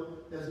know,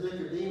 as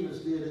Nicodemus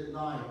did at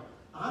night.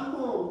 I'm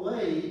going to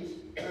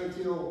wait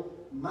until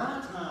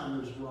my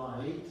time is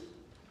right,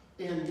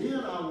 and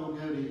then I will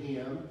go to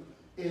him,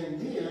 and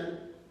then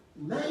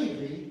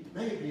maybe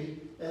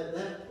at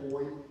that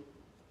point,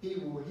 he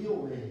will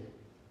heal me.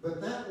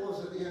 But that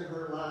wasn't in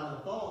her line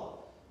of thought.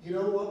 You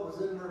know what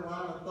was in her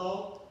line of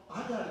thought?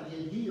 I got to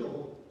get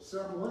healed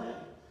some way.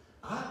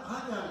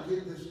 I got to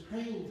get this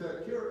pain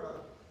cured.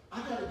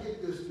 I got to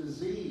get this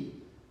disease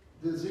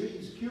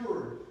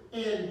cured.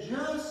 And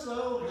just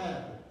so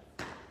happened,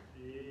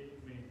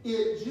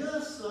 it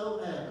just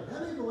so happened. How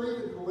many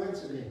believe in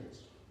coincidence?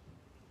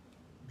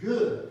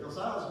 Good, because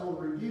I was going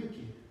to rebuke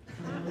you.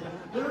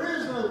 There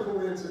is no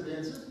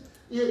coincidences.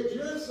 It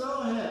just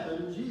so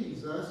happened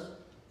Jesus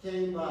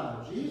came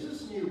by.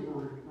 Jesus knew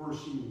where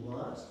she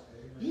was.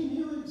 He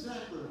knew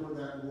exactly where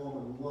that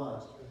woman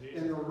was.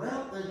 And the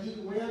route that he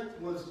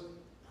went was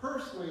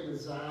personally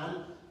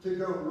designed to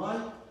go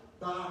right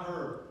by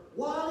her.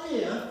 What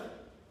if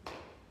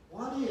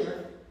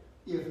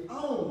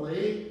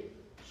only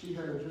she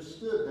had just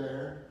stood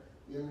there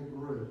in the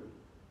group?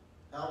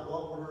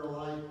 What would her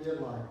life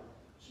been like?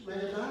 She may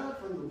have died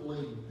from the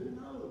bleeding. Who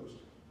knows?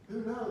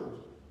 Who knows?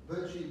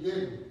 But she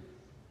didn't.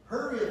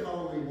 Her if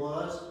only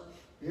was,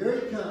 here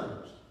he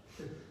comes.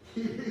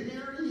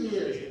 Here he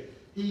is.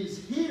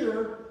 He's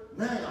here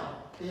now.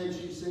 And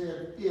she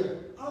said, if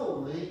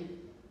only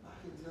I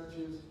can touch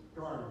his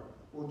garment.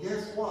 Well,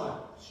 guess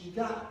what? She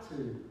got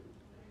to.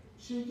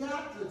 She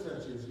got to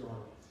touch his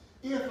garment.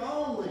 If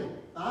only,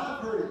 I've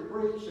heard it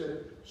preached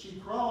that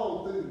she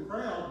crawled through the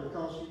crowd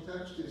because she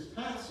touched his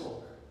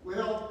tassel.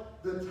 Well,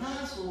 the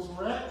tassels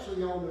were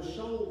actually on the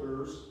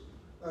shoulders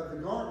of the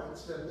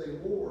garments that they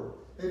wore.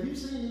 Have you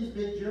seen these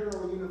big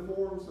general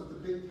uniforms with the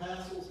big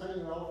tassels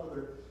hanging off of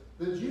their...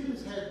 The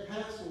Jews had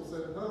tassels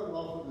that hung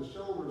off of the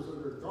shoulders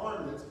of their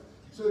garments.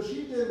 So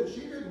she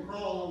didn't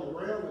crawl on the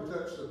ground and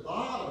touch the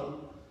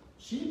bottom.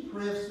 She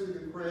pressed through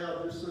the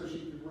crowd just so she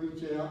could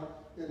reach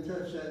out and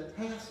touch that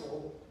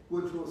tassel,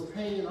 which was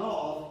hanging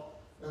off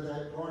of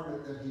that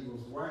garment that he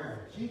was wearing.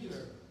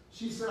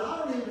 She said, I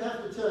don't even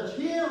have to touch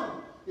him.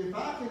 If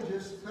I can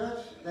just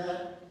touch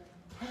that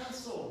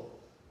tassel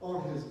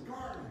on his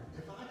garment,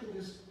 if I can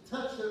just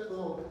touch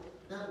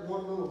that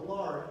one little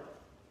part,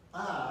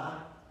 I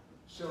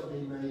shall be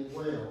made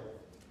well.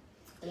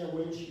 And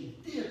when she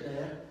did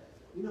that,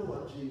 you know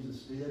what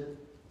Jesus did?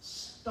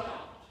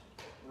 Stopped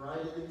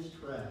right in his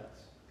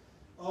tracks.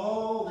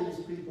 All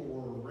these people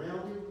were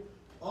around him.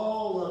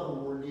 All of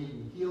them were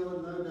needing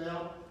healing, no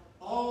doubt.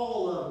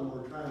 All of them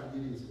were trying to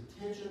get his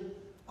attention.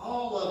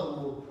 All of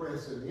them were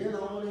pressing in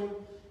on him.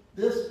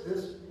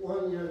 This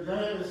one,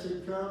 Jairus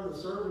had come, the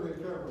servant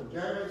had come from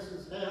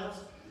Jairus' house.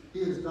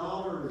 His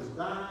daughter is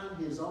dying.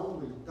 His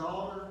only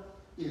daughter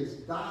is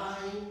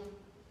dying.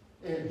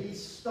 And he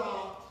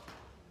stopped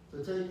to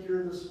take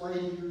care of this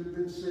lady who had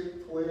been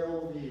sick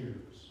 12 years.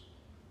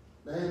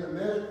 Now, in the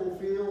medical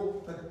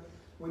field,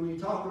 when you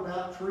talk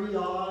about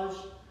triage,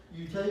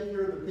 you take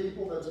care of the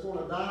people that's going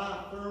to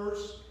die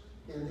first,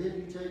 and then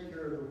you take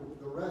care of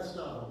the rest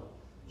of them.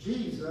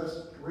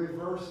 Jesus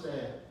reversed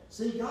that.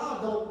 See,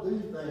 God don't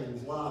do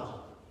things logically.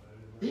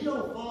 He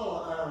don't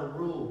follow our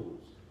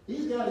rules.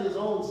 He's got his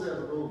own set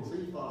of rules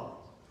he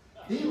follows.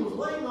 He was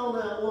waiting on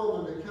that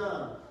woman to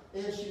come.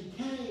 And she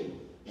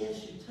came and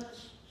she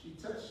touched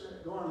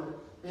that garment,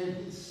 and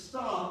he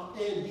stopped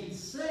and he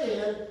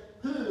said,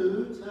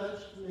 "Who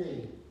touched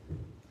me?"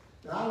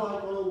 Now, I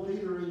like what old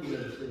Peter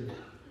Ingo said.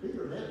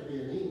 Peter had to be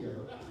an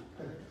Ingo.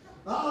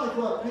 I like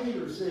what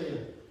Peter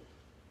said.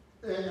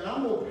 And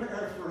I'm going to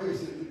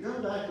paraphrase it.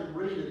 Go back and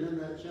read it in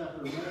that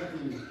chapter of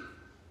Matthew.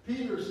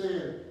 Peter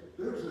said,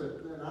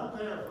 and I'm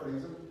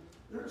paraphrasing,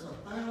 there's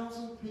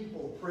 1,000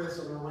 people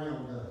pressing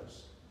around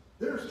us.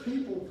 There's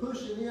people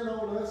pushing in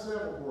on us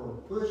everywhere,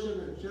 pushing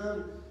and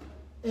shoving,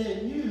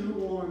 and you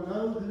want to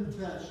know who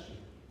touched you.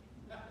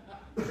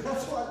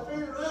 That's what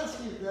Peter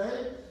asked you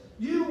today.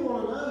 You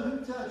want to know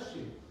who touched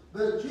you.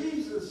 But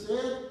Jesus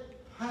said,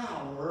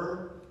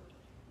 power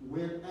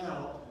went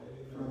out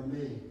from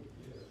me.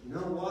 You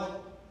know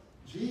what?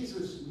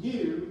 Jesus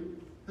knew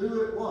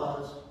who it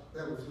was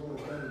that was going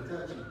to come and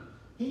touch him.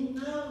 He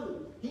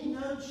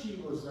knew she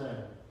was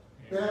there.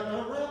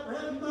 Now wrap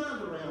your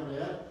mind around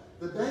that.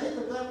 The day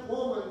that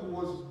woman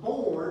was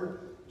born,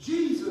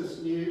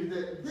 Jesus knew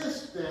that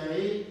this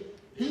day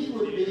he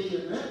would be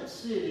in that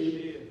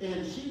city,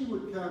 and she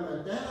would come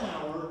at that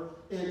hour,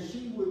 and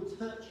she would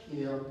touch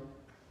him.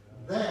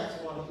 That's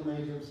what he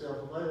made himself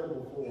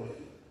available for.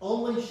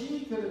 Only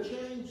she could have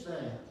changed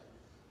that,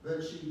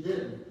 but she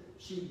didn't.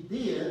 She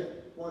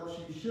did what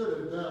she should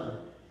have done.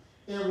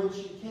 And when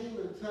she came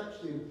and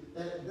touched him,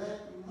 at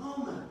that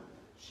moment,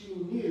 she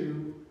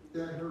knew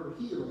that her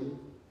healing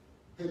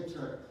had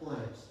took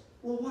place.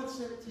 Well, what's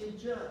that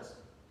teach us?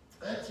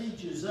 That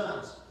teaches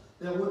us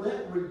that when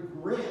that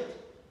regret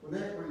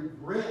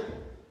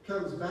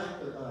comes back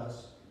to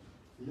us,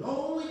 the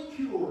only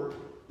cure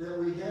that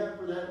we have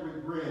for that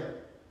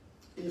regret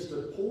is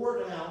to pour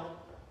it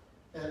out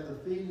at the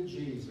feet of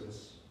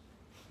Jesus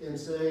and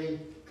say,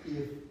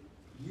 if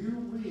you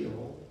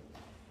will,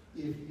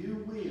 you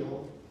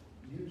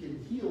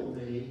can heal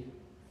me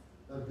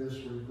of this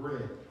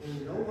regret. And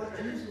you know what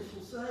Jesus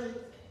will say?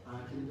 I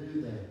can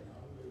do that.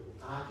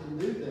 I can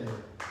do that.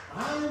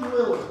 I am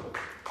willing.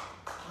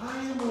 I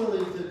am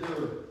willing to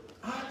do it.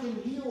 I can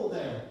heal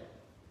that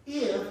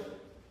if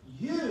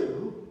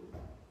you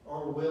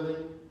are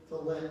willing to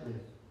let me.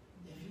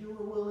 If you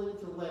are willing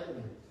to let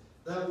me.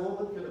 That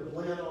woman could have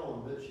bled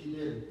on, but she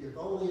didn't. If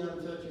only I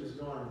touch his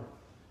garment.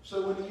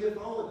 So if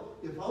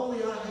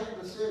only I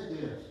hadn't said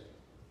this.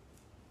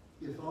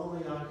 If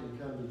only I can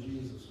come to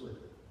Jesus with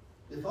it.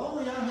 If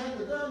only I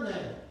hadn't done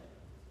that.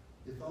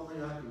 If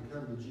only I can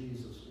come to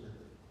Jesus with it.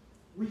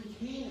 We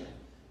can.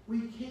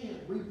 We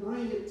can. We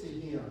bring it to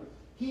him.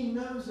 He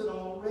knows it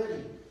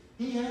already.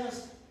 He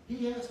asked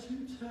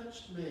who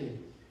touched me.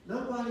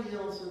 Nobody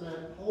else in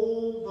that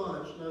whole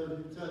bunch knows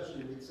who touched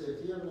him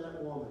except him and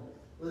that woman.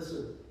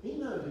 Listen, he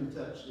knows who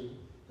touched him.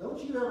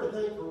 Don't you ever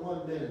think for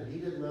 1 minute he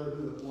didn't know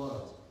who it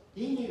was.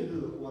 He knew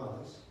who it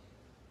was.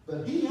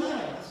 But he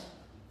asked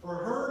for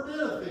her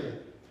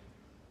benefit.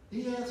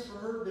 He asked for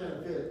her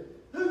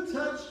benefit. Who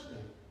touched me?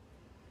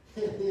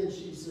 And then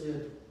she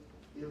said,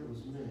 it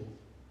was me.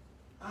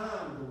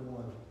 I'm the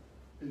one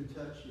who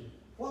touched you.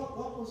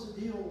 What was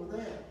the deal with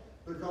that?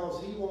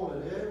 Because he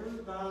wanted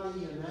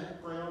everybody in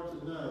that crowd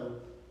to know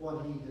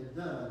what he had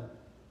done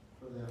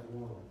for that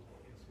woman.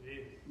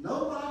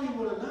 Nobody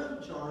would have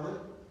known, Charlie,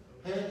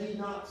 had he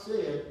not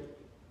said,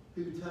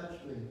 who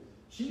touched me.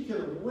 She could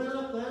have went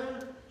up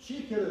there,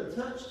 she could have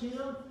touched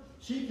him,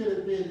 she could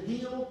have been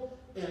healed,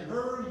 and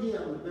her and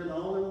him would have been the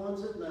only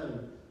ones that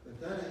knew. But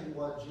that ain't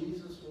what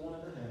Jesus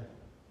wanted to happen.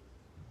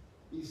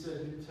 He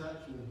said, who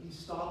touched me? He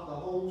stopped the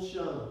whole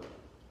show.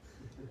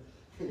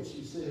 And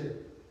she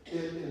said,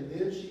 and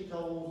then she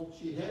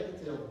had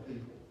to tell the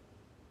people.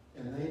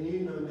 And they knew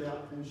no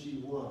doubt who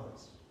she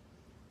was.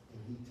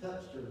 And he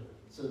touched her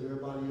so that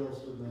everybody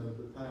else would know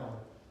the power.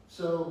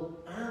 So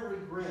our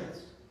regrets,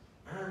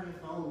 our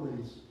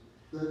if-onlys,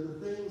 the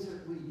things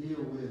that we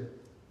deal with,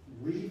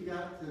 we've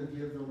got to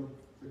give them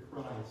to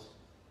Christ.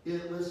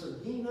 Listen,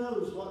 he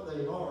knows what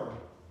they are.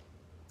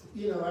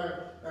 You know,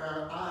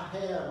 our I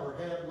have or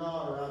have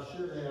not, or I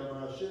should have or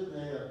I shouldn't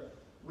have.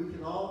 We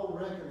can all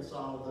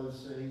reconcile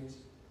those things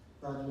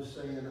by just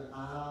saying,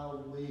 I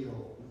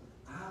will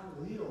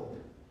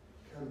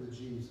come to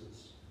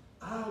Jesus.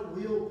 I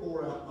will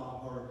pour out my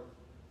heart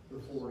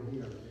before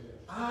him.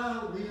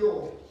 I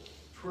will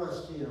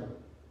trust him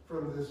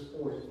from this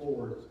point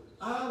forward.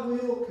 I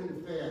will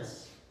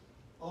confess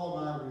all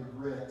my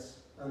regrets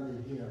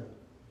unto him.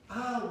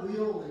 I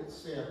will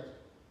accept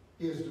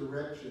his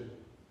direction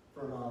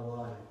for my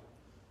life.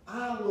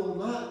 I will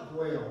not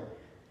dwell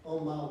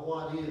on my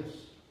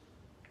what-ifs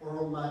or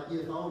on my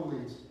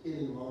if-onlys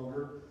any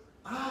longer.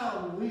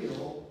 I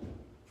will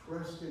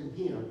trust in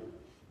him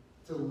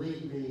to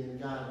lead me and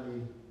guide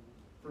me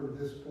from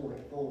this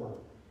point forward.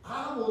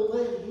 I will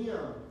let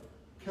him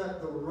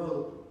cut the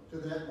rope to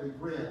that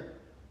regret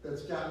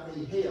that's got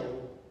me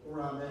held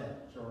where I'm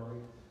at,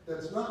 Charlie.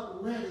 That's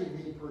not letting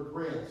me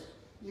progress.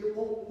 It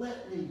won't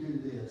let me do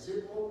this.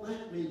 It won't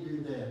let me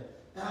do that.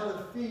 Out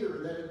of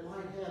fear that it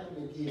might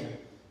happen again.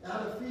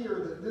 Out of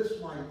fear that this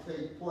might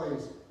take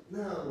place.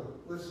 No,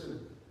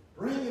 listen.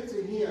 Bring it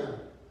to him.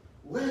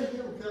 Let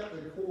him cut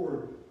the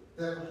cord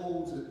that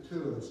holds it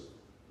to us.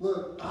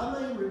 Look, I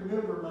may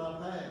remember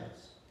my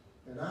past,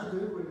 and I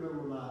do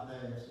remember my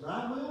past, and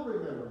I will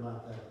remember my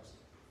past,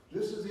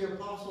 just as the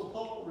Apostle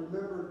Paul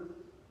remembered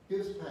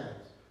his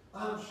past.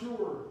 I'm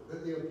sure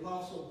that the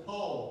Apostle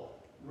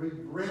Paul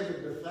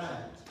regretted the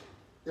fact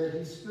that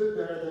he stood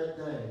there that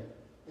day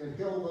and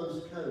held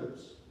those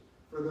coats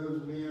for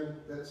those men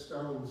that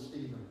stoned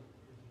Stephen.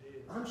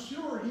 I'm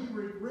sure he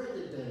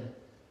regretted that.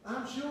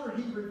 I'm sure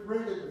he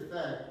regretted the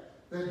fact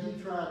that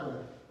he tried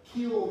to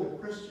kill the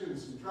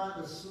Christians and tried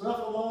to snuff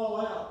them all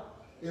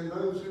out in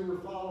those who were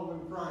following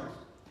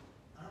Christ.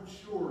 I'm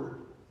sure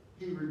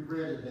he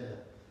regretted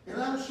that.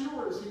 And I'm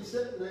sure as he's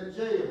sitting in that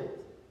jail,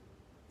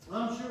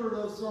 I'm sure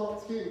those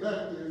thoughts came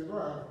back to his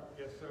mind.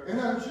 Yes, sir.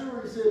 And I'm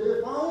sure he said,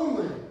 if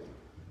only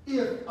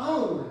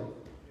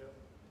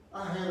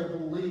I had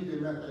believed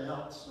him at the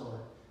outstart.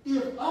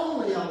 If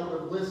only I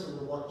would have listened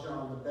to what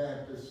John the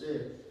Baptist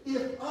said.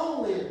 If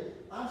only,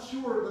 I'm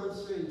sure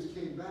those things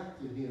came back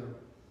to him.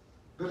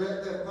 But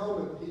at that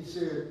moment he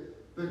said,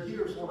 but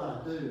here's what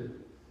I do.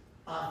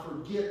 I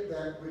forget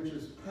that which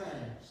is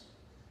past,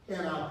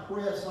 and I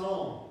press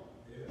on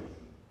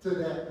to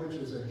that which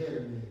is ahead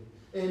of me.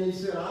 And he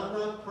said, I'm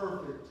not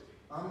perfect.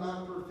 I'm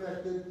not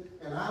perfected,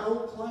 and I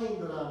don't claim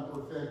that I'm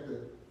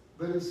perfected.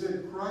 But he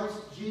said, Christ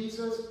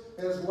Jesus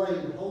has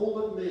laid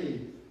hold of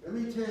me. Let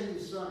me tell you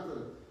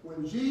something.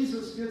 When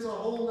Jesus gets a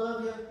hold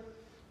of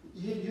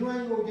you, you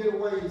ain't going to get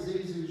away as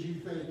easy as you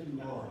think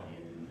you are.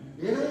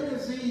 It ain't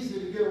as easy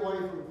to get away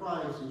from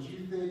Christ as you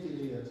think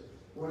it is.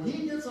 When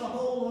he gets a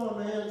hold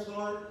on a man's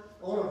heart,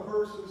 on a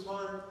person's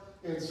heart,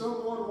 and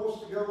someone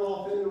wants to go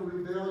off into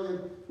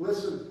rebellion,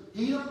 listen,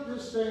 he don't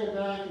just stand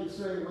back and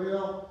say,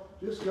 well,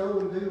 just go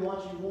and do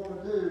what you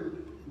want to do.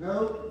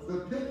 No,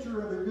 the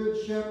picture of the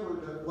good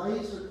shepherd that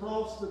lays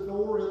across the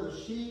door of the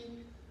sheep,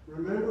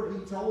 remember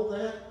he told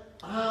that?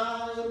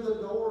 I am the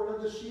door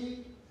of the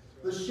sheep.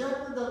 The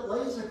shepherd that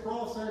lays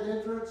across that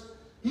entrance,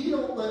 he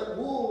don't let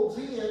wolves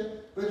in,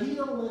 but he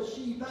don't let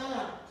sheep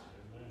out.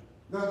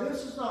 Now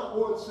this is not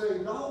once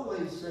saved,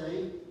 always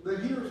saved, but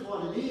here's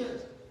what it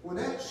is. When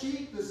that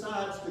sheep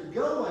decides to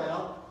go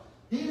out,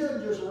 he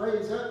doesn't just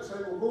raise up and say,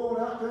 well, go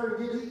on out there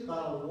and get eaten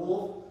by a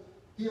wolf.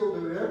 He'll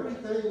do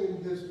everything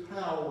in his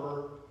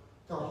power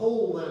to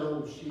hold that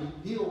old sheep.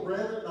 He'll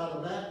grab it by the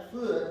back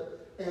foot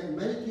and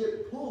make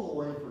it pull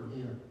away from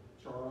him,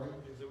 Charlie.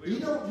 He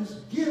don't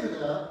just give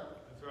it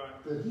up, that's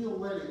right, but he'll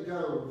let it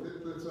go if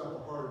it puts up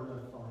a hard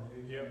enough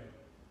fight. Yep.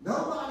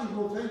 Nobody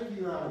will take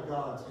you out of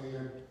God's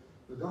hand,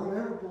 but don't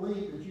ever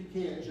believe that you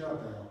can't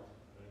jump out.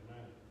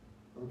 Amen.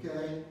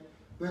 Okay?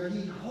 But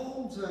he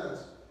holds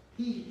us.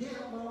 He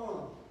held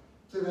on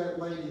to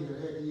that lady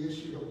that had the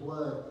issue of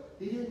blood.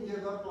 He didn't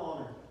give up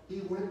on her.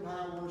 He went by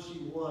where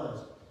she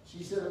was.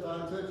 She said, if I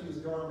touch his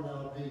garment,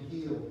 I'll be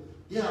healed.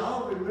 Yeah,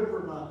 I'll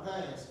remember my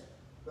past,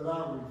 but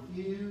I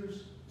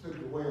refuse to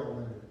dwell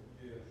in it.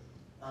 Yes.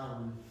 I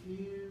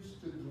refuse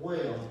to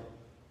dwell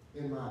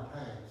in my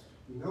past.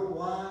 You know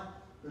why?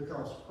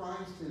 Because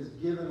Christ has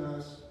given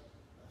us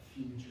a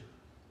future.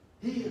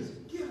 He has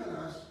given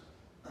us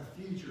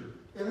a future.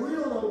 And we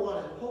don't know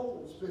what it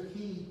holds, but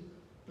he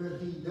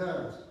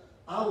does.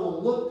 I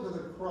will look to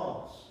the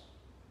cross,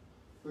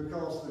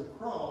 because the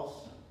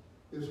cross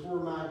is where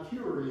my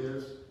cure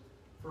is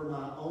for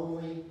my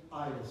only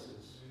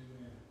itises.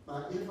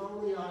 My if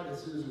only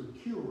itises are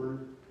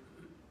cured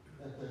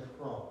at that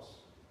cross.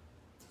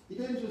 He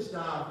didn't just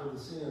die for the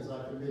sins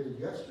I committed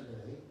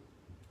yesterday.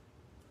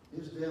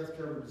 His death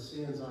covered the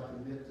sins I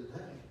commit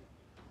today,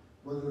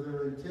 whether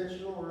they're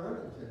intentional or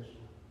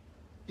unintentional.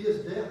 His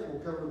death will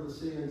cover the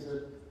sins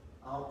that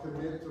I'll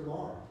commit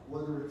tomorrow,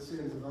 whether it's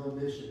sins of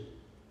omission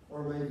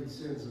or maybe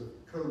sins of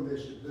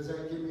commission. Does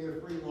that give me a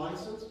free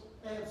license?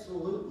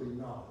 Absolutely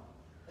not.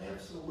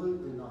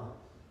 Absolutely not.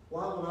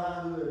 Why would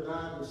I, who have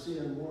died with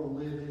sin, want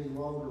to live any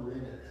longer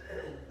in it?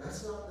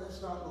 That's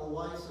not the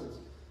license.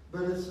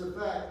 But it's the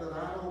fact that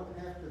I don't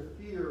have to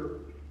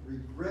fear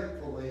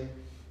regretfully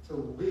to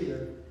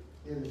live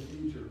in the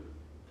future.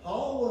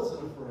 Paul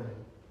wasn't afraid.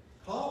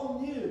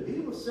 Paul knew. He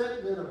was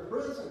sitting in a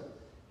prison.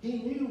 He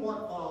knew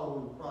what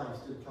following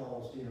Christ had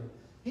caused him.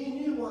 He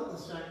knew what the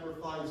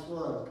sacrifice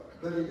was.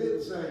 But he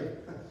didn't say,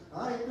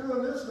 I ain't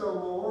doing this no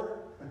more.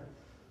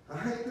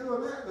 I ain't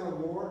doing that no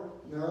more.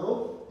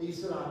 No, he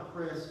said, I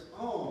press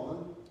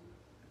on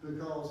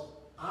because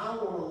I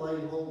want to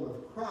lay hold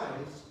of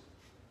Christ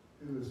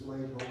who has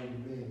laid hold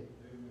of me.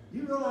 Amen.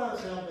 You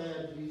realize how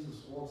bad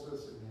Jesus wants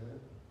us in heaven?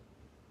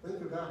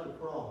 Think about the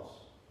cross.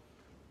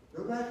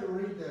 Go back and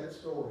read that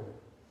story.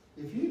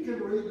 If you can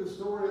read the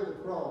story of the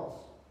cross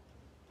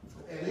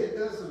and it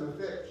doesn't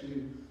affect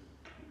you,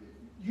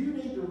 you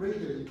need to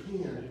read it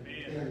again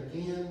and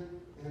again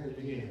and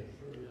again.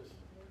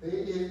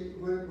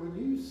 When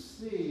you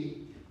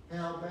see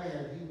how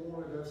bad he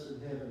wanted us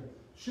in heaven,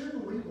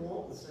 shouldn't we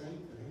want the same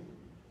thing?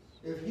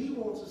 If he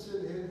wants us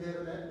in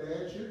heaven that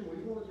bad, shouldn't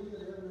we want to be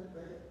in heaven that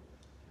bad?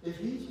 If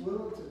he's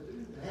willing to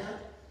do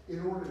that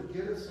in order to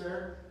get us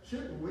there,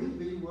 shouldn't we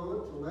be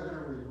willing to let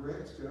our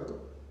regrets go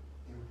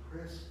and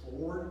press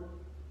forward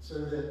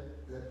so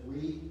that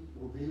we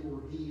will be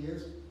where He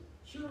is?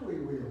 Sure we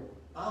will.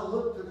 I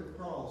look to the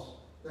cross.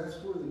 That's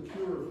where the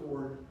cure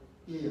for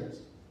it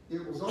is.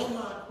 It was on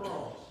my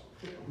cross.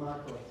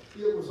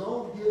 It was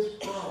on His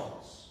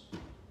cross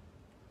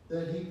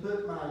that He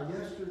put my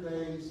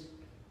yesterdays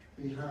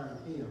behind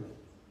Him.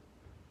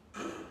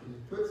 He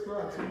puts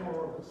my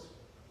tomorrows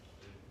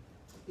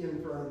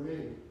in front of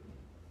me.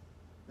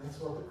 That's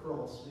what the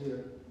cross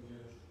did.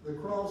 The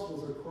cross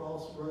was a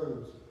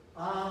crossroads.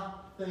 I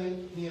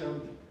thank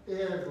Him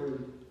every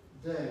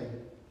day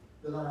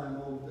that I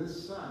am on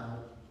this side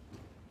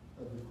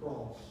of the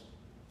cross.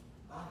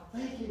 I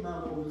thank Him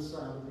I'm on this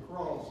side of the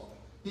cross.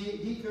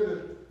 He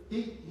could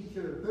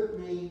have put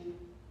me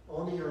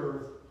on the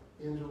earth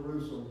in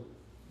Jerusalem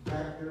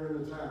back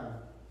during the time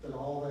that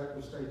all that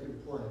was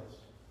taking place.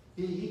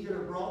 He could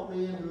have brought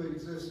me into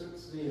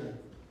existence then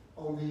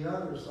on the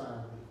other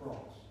side of the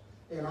cross.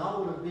 And I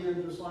would have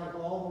been just like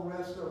all the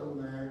rest of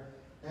them there,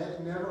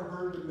 had never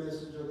heard the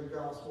message of the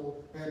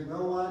gospel, had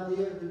no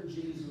idea who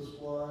Jesus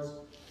was.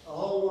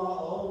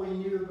 All we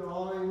knew,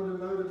 all they would have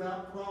known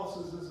about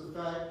crosses is the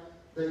fact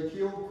they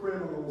killed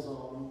criminals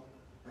on them.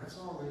 That's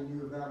all they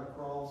knew about a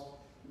cross.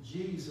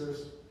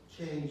 Jesus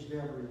changed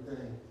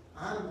everything.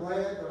 I'm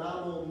glad that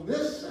I'm on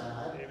this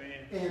side.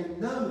 Amen. And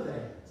know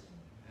that.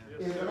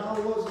 Yes, and that I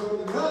was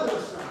on the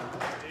other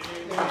side.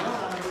 Amen. And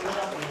I was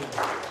out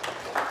there.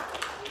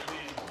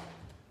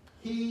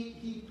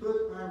 He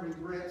put my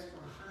regrets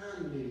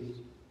behind me,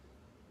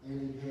 and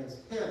He has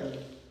heaven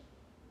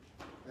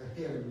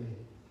ahead of me.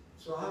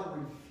 So I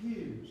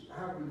refuse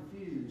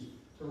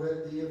to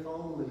let the if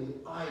only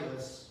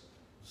itis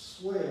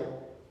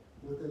swell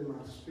within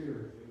my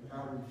spirit.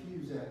 I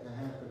refuse that to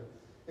happen.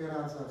 And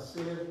as I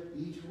said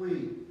each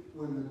week,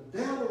 when the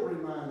devil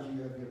reminds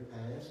you of your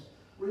past,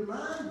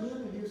 remind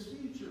him of his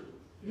future.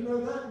 You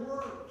know, that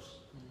works.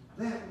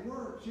 That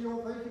works. You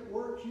don't think it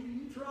works?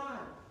 You try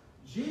it.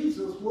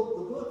 Jesus whooped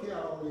the book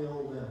out on the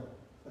old devil.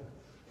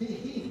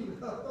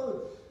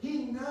 He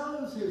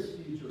knows his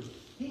future.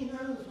 He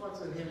knows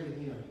what's ahead of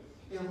him.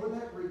 And when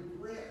that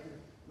regret,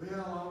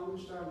 well, I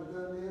wish I'd have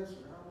done this,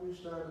 or I wish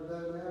I'd have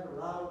done that,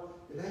 or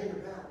it ain't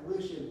about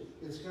wishing.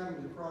 It's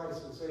coming to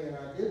Christ and saying,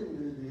 I didn't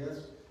do this,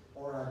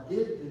 or I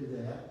did do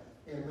that,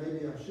 and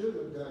maybe I should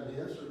have done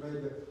this, or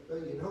maybe, but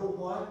you know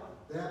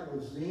what? That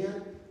was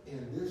then,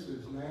 and this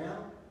is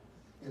now,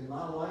 and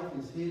my life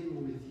is hidden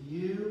with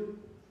you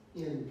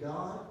in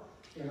God,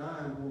 and I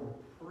am going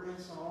to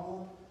press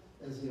on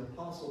as the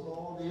Apostle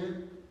Paul did,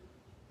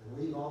 and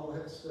leave all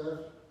that stuff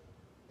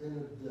in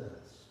the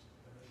dust.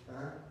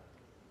 Huh?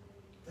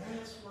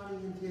 That's what He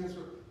intends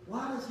for.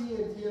 Why does He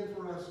intend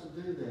for us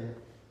to do that?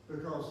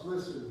 Because,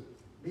 listen,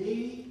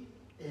 me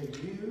and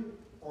you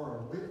are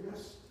a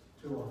witness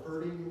to a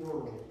hurting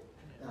world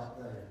out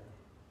there.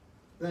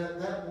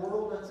 That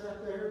world that's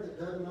out there that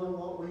doesn't know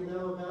what we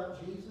know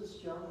about Jesus,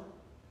 John,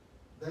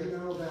 they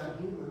know about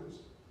humans.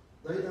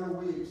 They know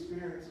we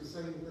experience the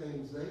same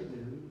things they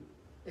do.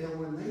 And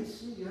when they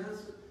see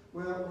us,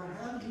 well,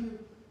 how do you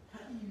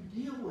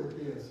deal with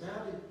this?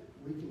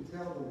 We can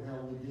tell them how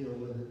we deal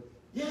with it.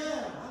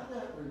 Yeah, I've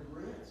got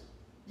regrets.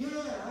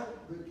 Yeah,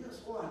 but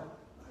guess what?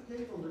 I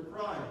gave them to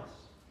Christ.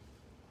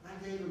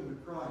 I gave them to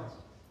Christ.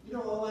 You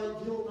know all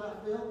that guilt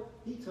I felt?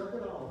 He took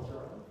it all,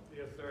 Charlie.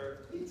 Yes, sir.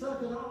 He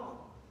took it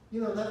all.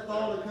 You know, that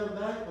thought would come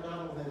back, but I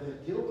don't have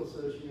that guilt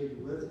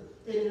associated with it.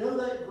 And you know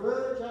that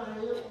grudge I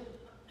held?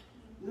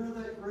 You know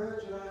that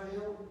grudge that I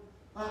held?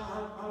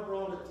 I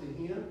brought it to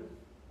Him.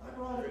 I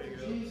brought it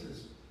to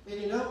Jesus. And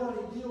you know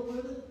what He dealt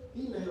with it?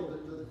 He nailed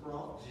it to the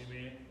cross.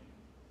 Amen.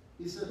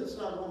 He said, it's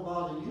not going to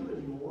bother you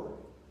anymore.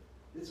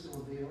 It's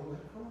going to be on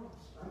that cross.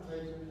 I'm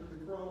taking it to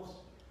the cross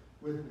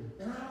with me.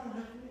 And I don't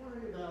have to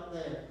worry about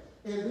that.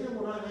 And then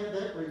when I had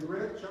that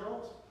regret,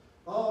 Charles,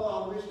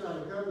 I wished I'd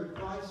have come to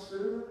Christ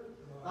sooner.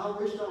 I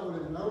wished I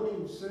would have known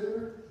Him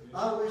sooner.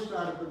 I wished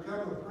I'd have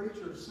become a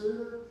preacher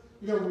sooner.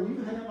 You know, when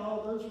you have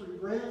all those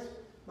regrets,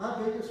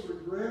 my biggest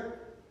regret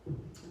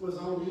was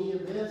on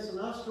EMS, and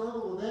I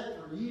struggled with that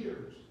for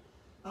years.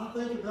 I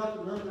think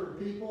about the number of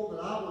people that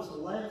I was the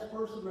last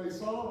person they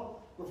saw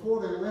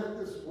before they left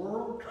this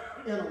world,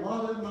 and a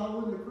lot of them I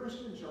wasn't a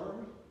Christian,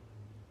 Charlie.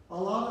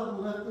 A lot of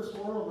them left this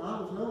world, and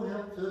I was no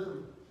help to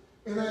them.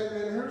 And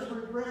there's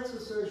regrets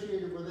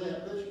associated with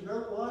that. But you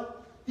know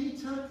what? He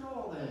took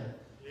all that.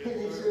 Yes,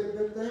 and He said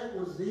that that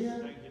was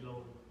then. Thank you,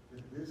 Lord.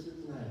 But this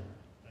is now.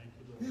 Thank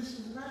you, Lord. This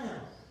is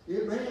now.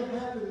 It may have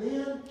happened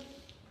then,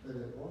 but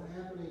it won't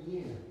happen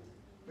again.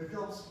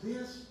 Because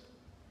this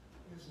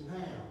is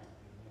now.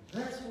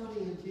 That's what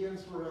He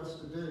intends for us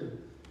to do.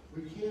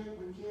 We can't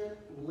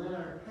let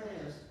our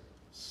past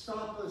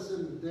stop us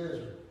in the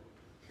desert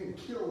and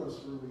kill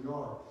us where we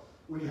are.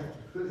 We have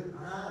to put it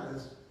behind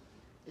us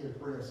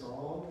and press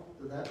on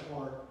to that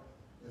part,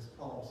 as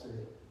Paul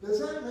said. Does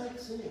that make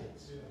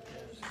sense?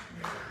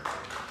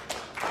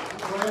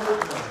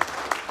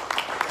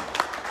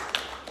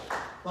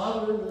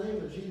 Father, in the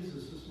name of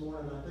Jesus this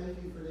morning, I thank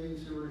You for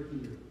these who are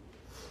here.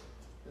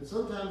 And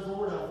sometimes,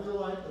 Lord, I feel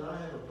like that I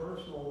have a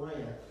personal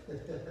rant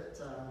at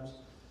times.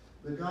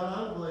 But God,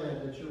 I'm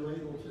glad that you're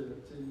able to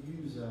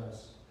use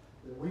us,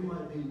 that we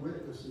might be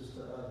witnesses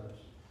to others.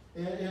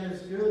 And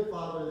it's good,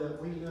 Father,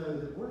 that we know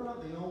that we're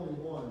not the only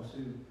ones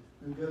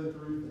who go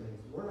through things.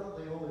 We're not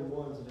the only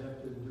ones that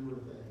have to endure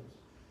things.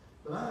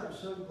 But I am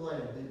so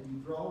glad that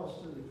you draw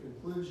us to the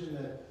conclusion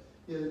that,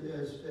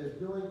 as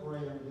Billy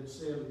Graham had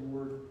said,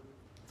 Lord,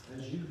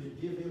 as you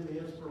could give him the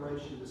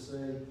inspiration to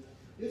say,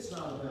 it's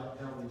not about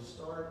how we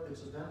start,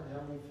 it's about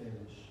how we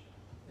finish.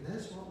 And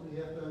that's what we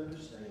have to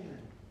understand.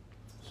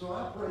 So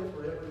I pray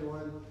for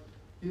everyone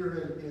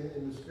here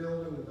in this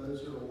building, and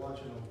those who are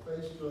watching on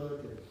Facebook,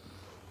 and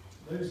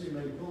those who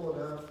may pull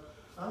it up.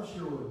 I'm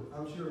sure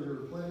there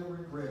are plenty of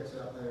regrets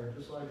out there,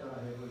 just like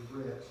I have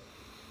regrets.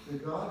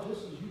 But God,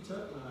 just as you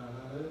took mine,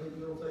 I know that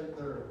you'll take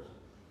theirs.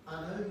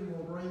 I know you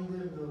will bring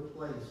them to a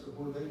place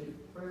where they can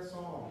press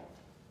on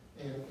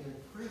and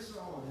press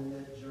on in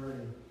that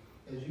journey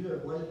as you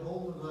have laid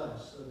hold of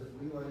us so that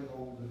we lay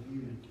hold of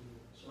you.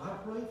 So I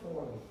pray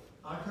for them.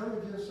 I come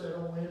against that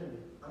old enemy.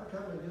 I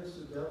come against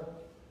the devil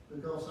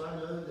because I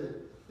know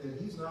that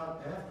he's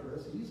not after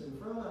us. He's in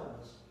front of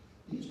us.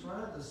 He's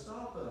trying to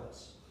stop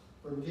us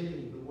from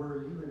getting to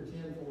where you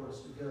intend for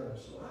us to go.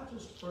 So I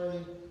just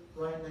pray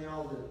right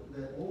now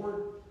that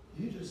Lord,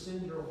 you just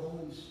send your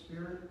Holy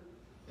Spirit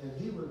and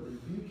he would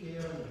rebuke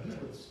him and he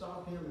would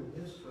stop him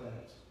in his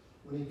tracks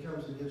when he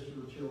comes against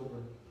your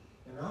children.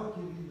 And I'll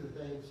give you the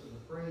thanks and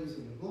the praise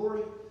and the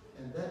glory.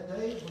 And that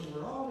day when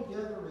we're all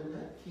together in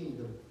that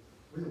kingdom,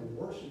 we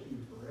will worship you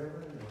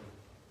forever and ever.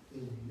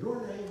 In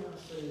your name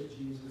I say it,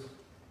 Jesus.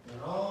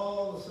 And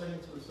all the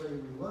saints will say,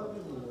 we love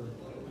you, Lord.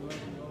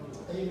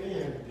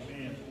 Amen.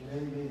 Amen.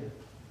 Amen.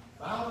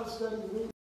 Bible study week.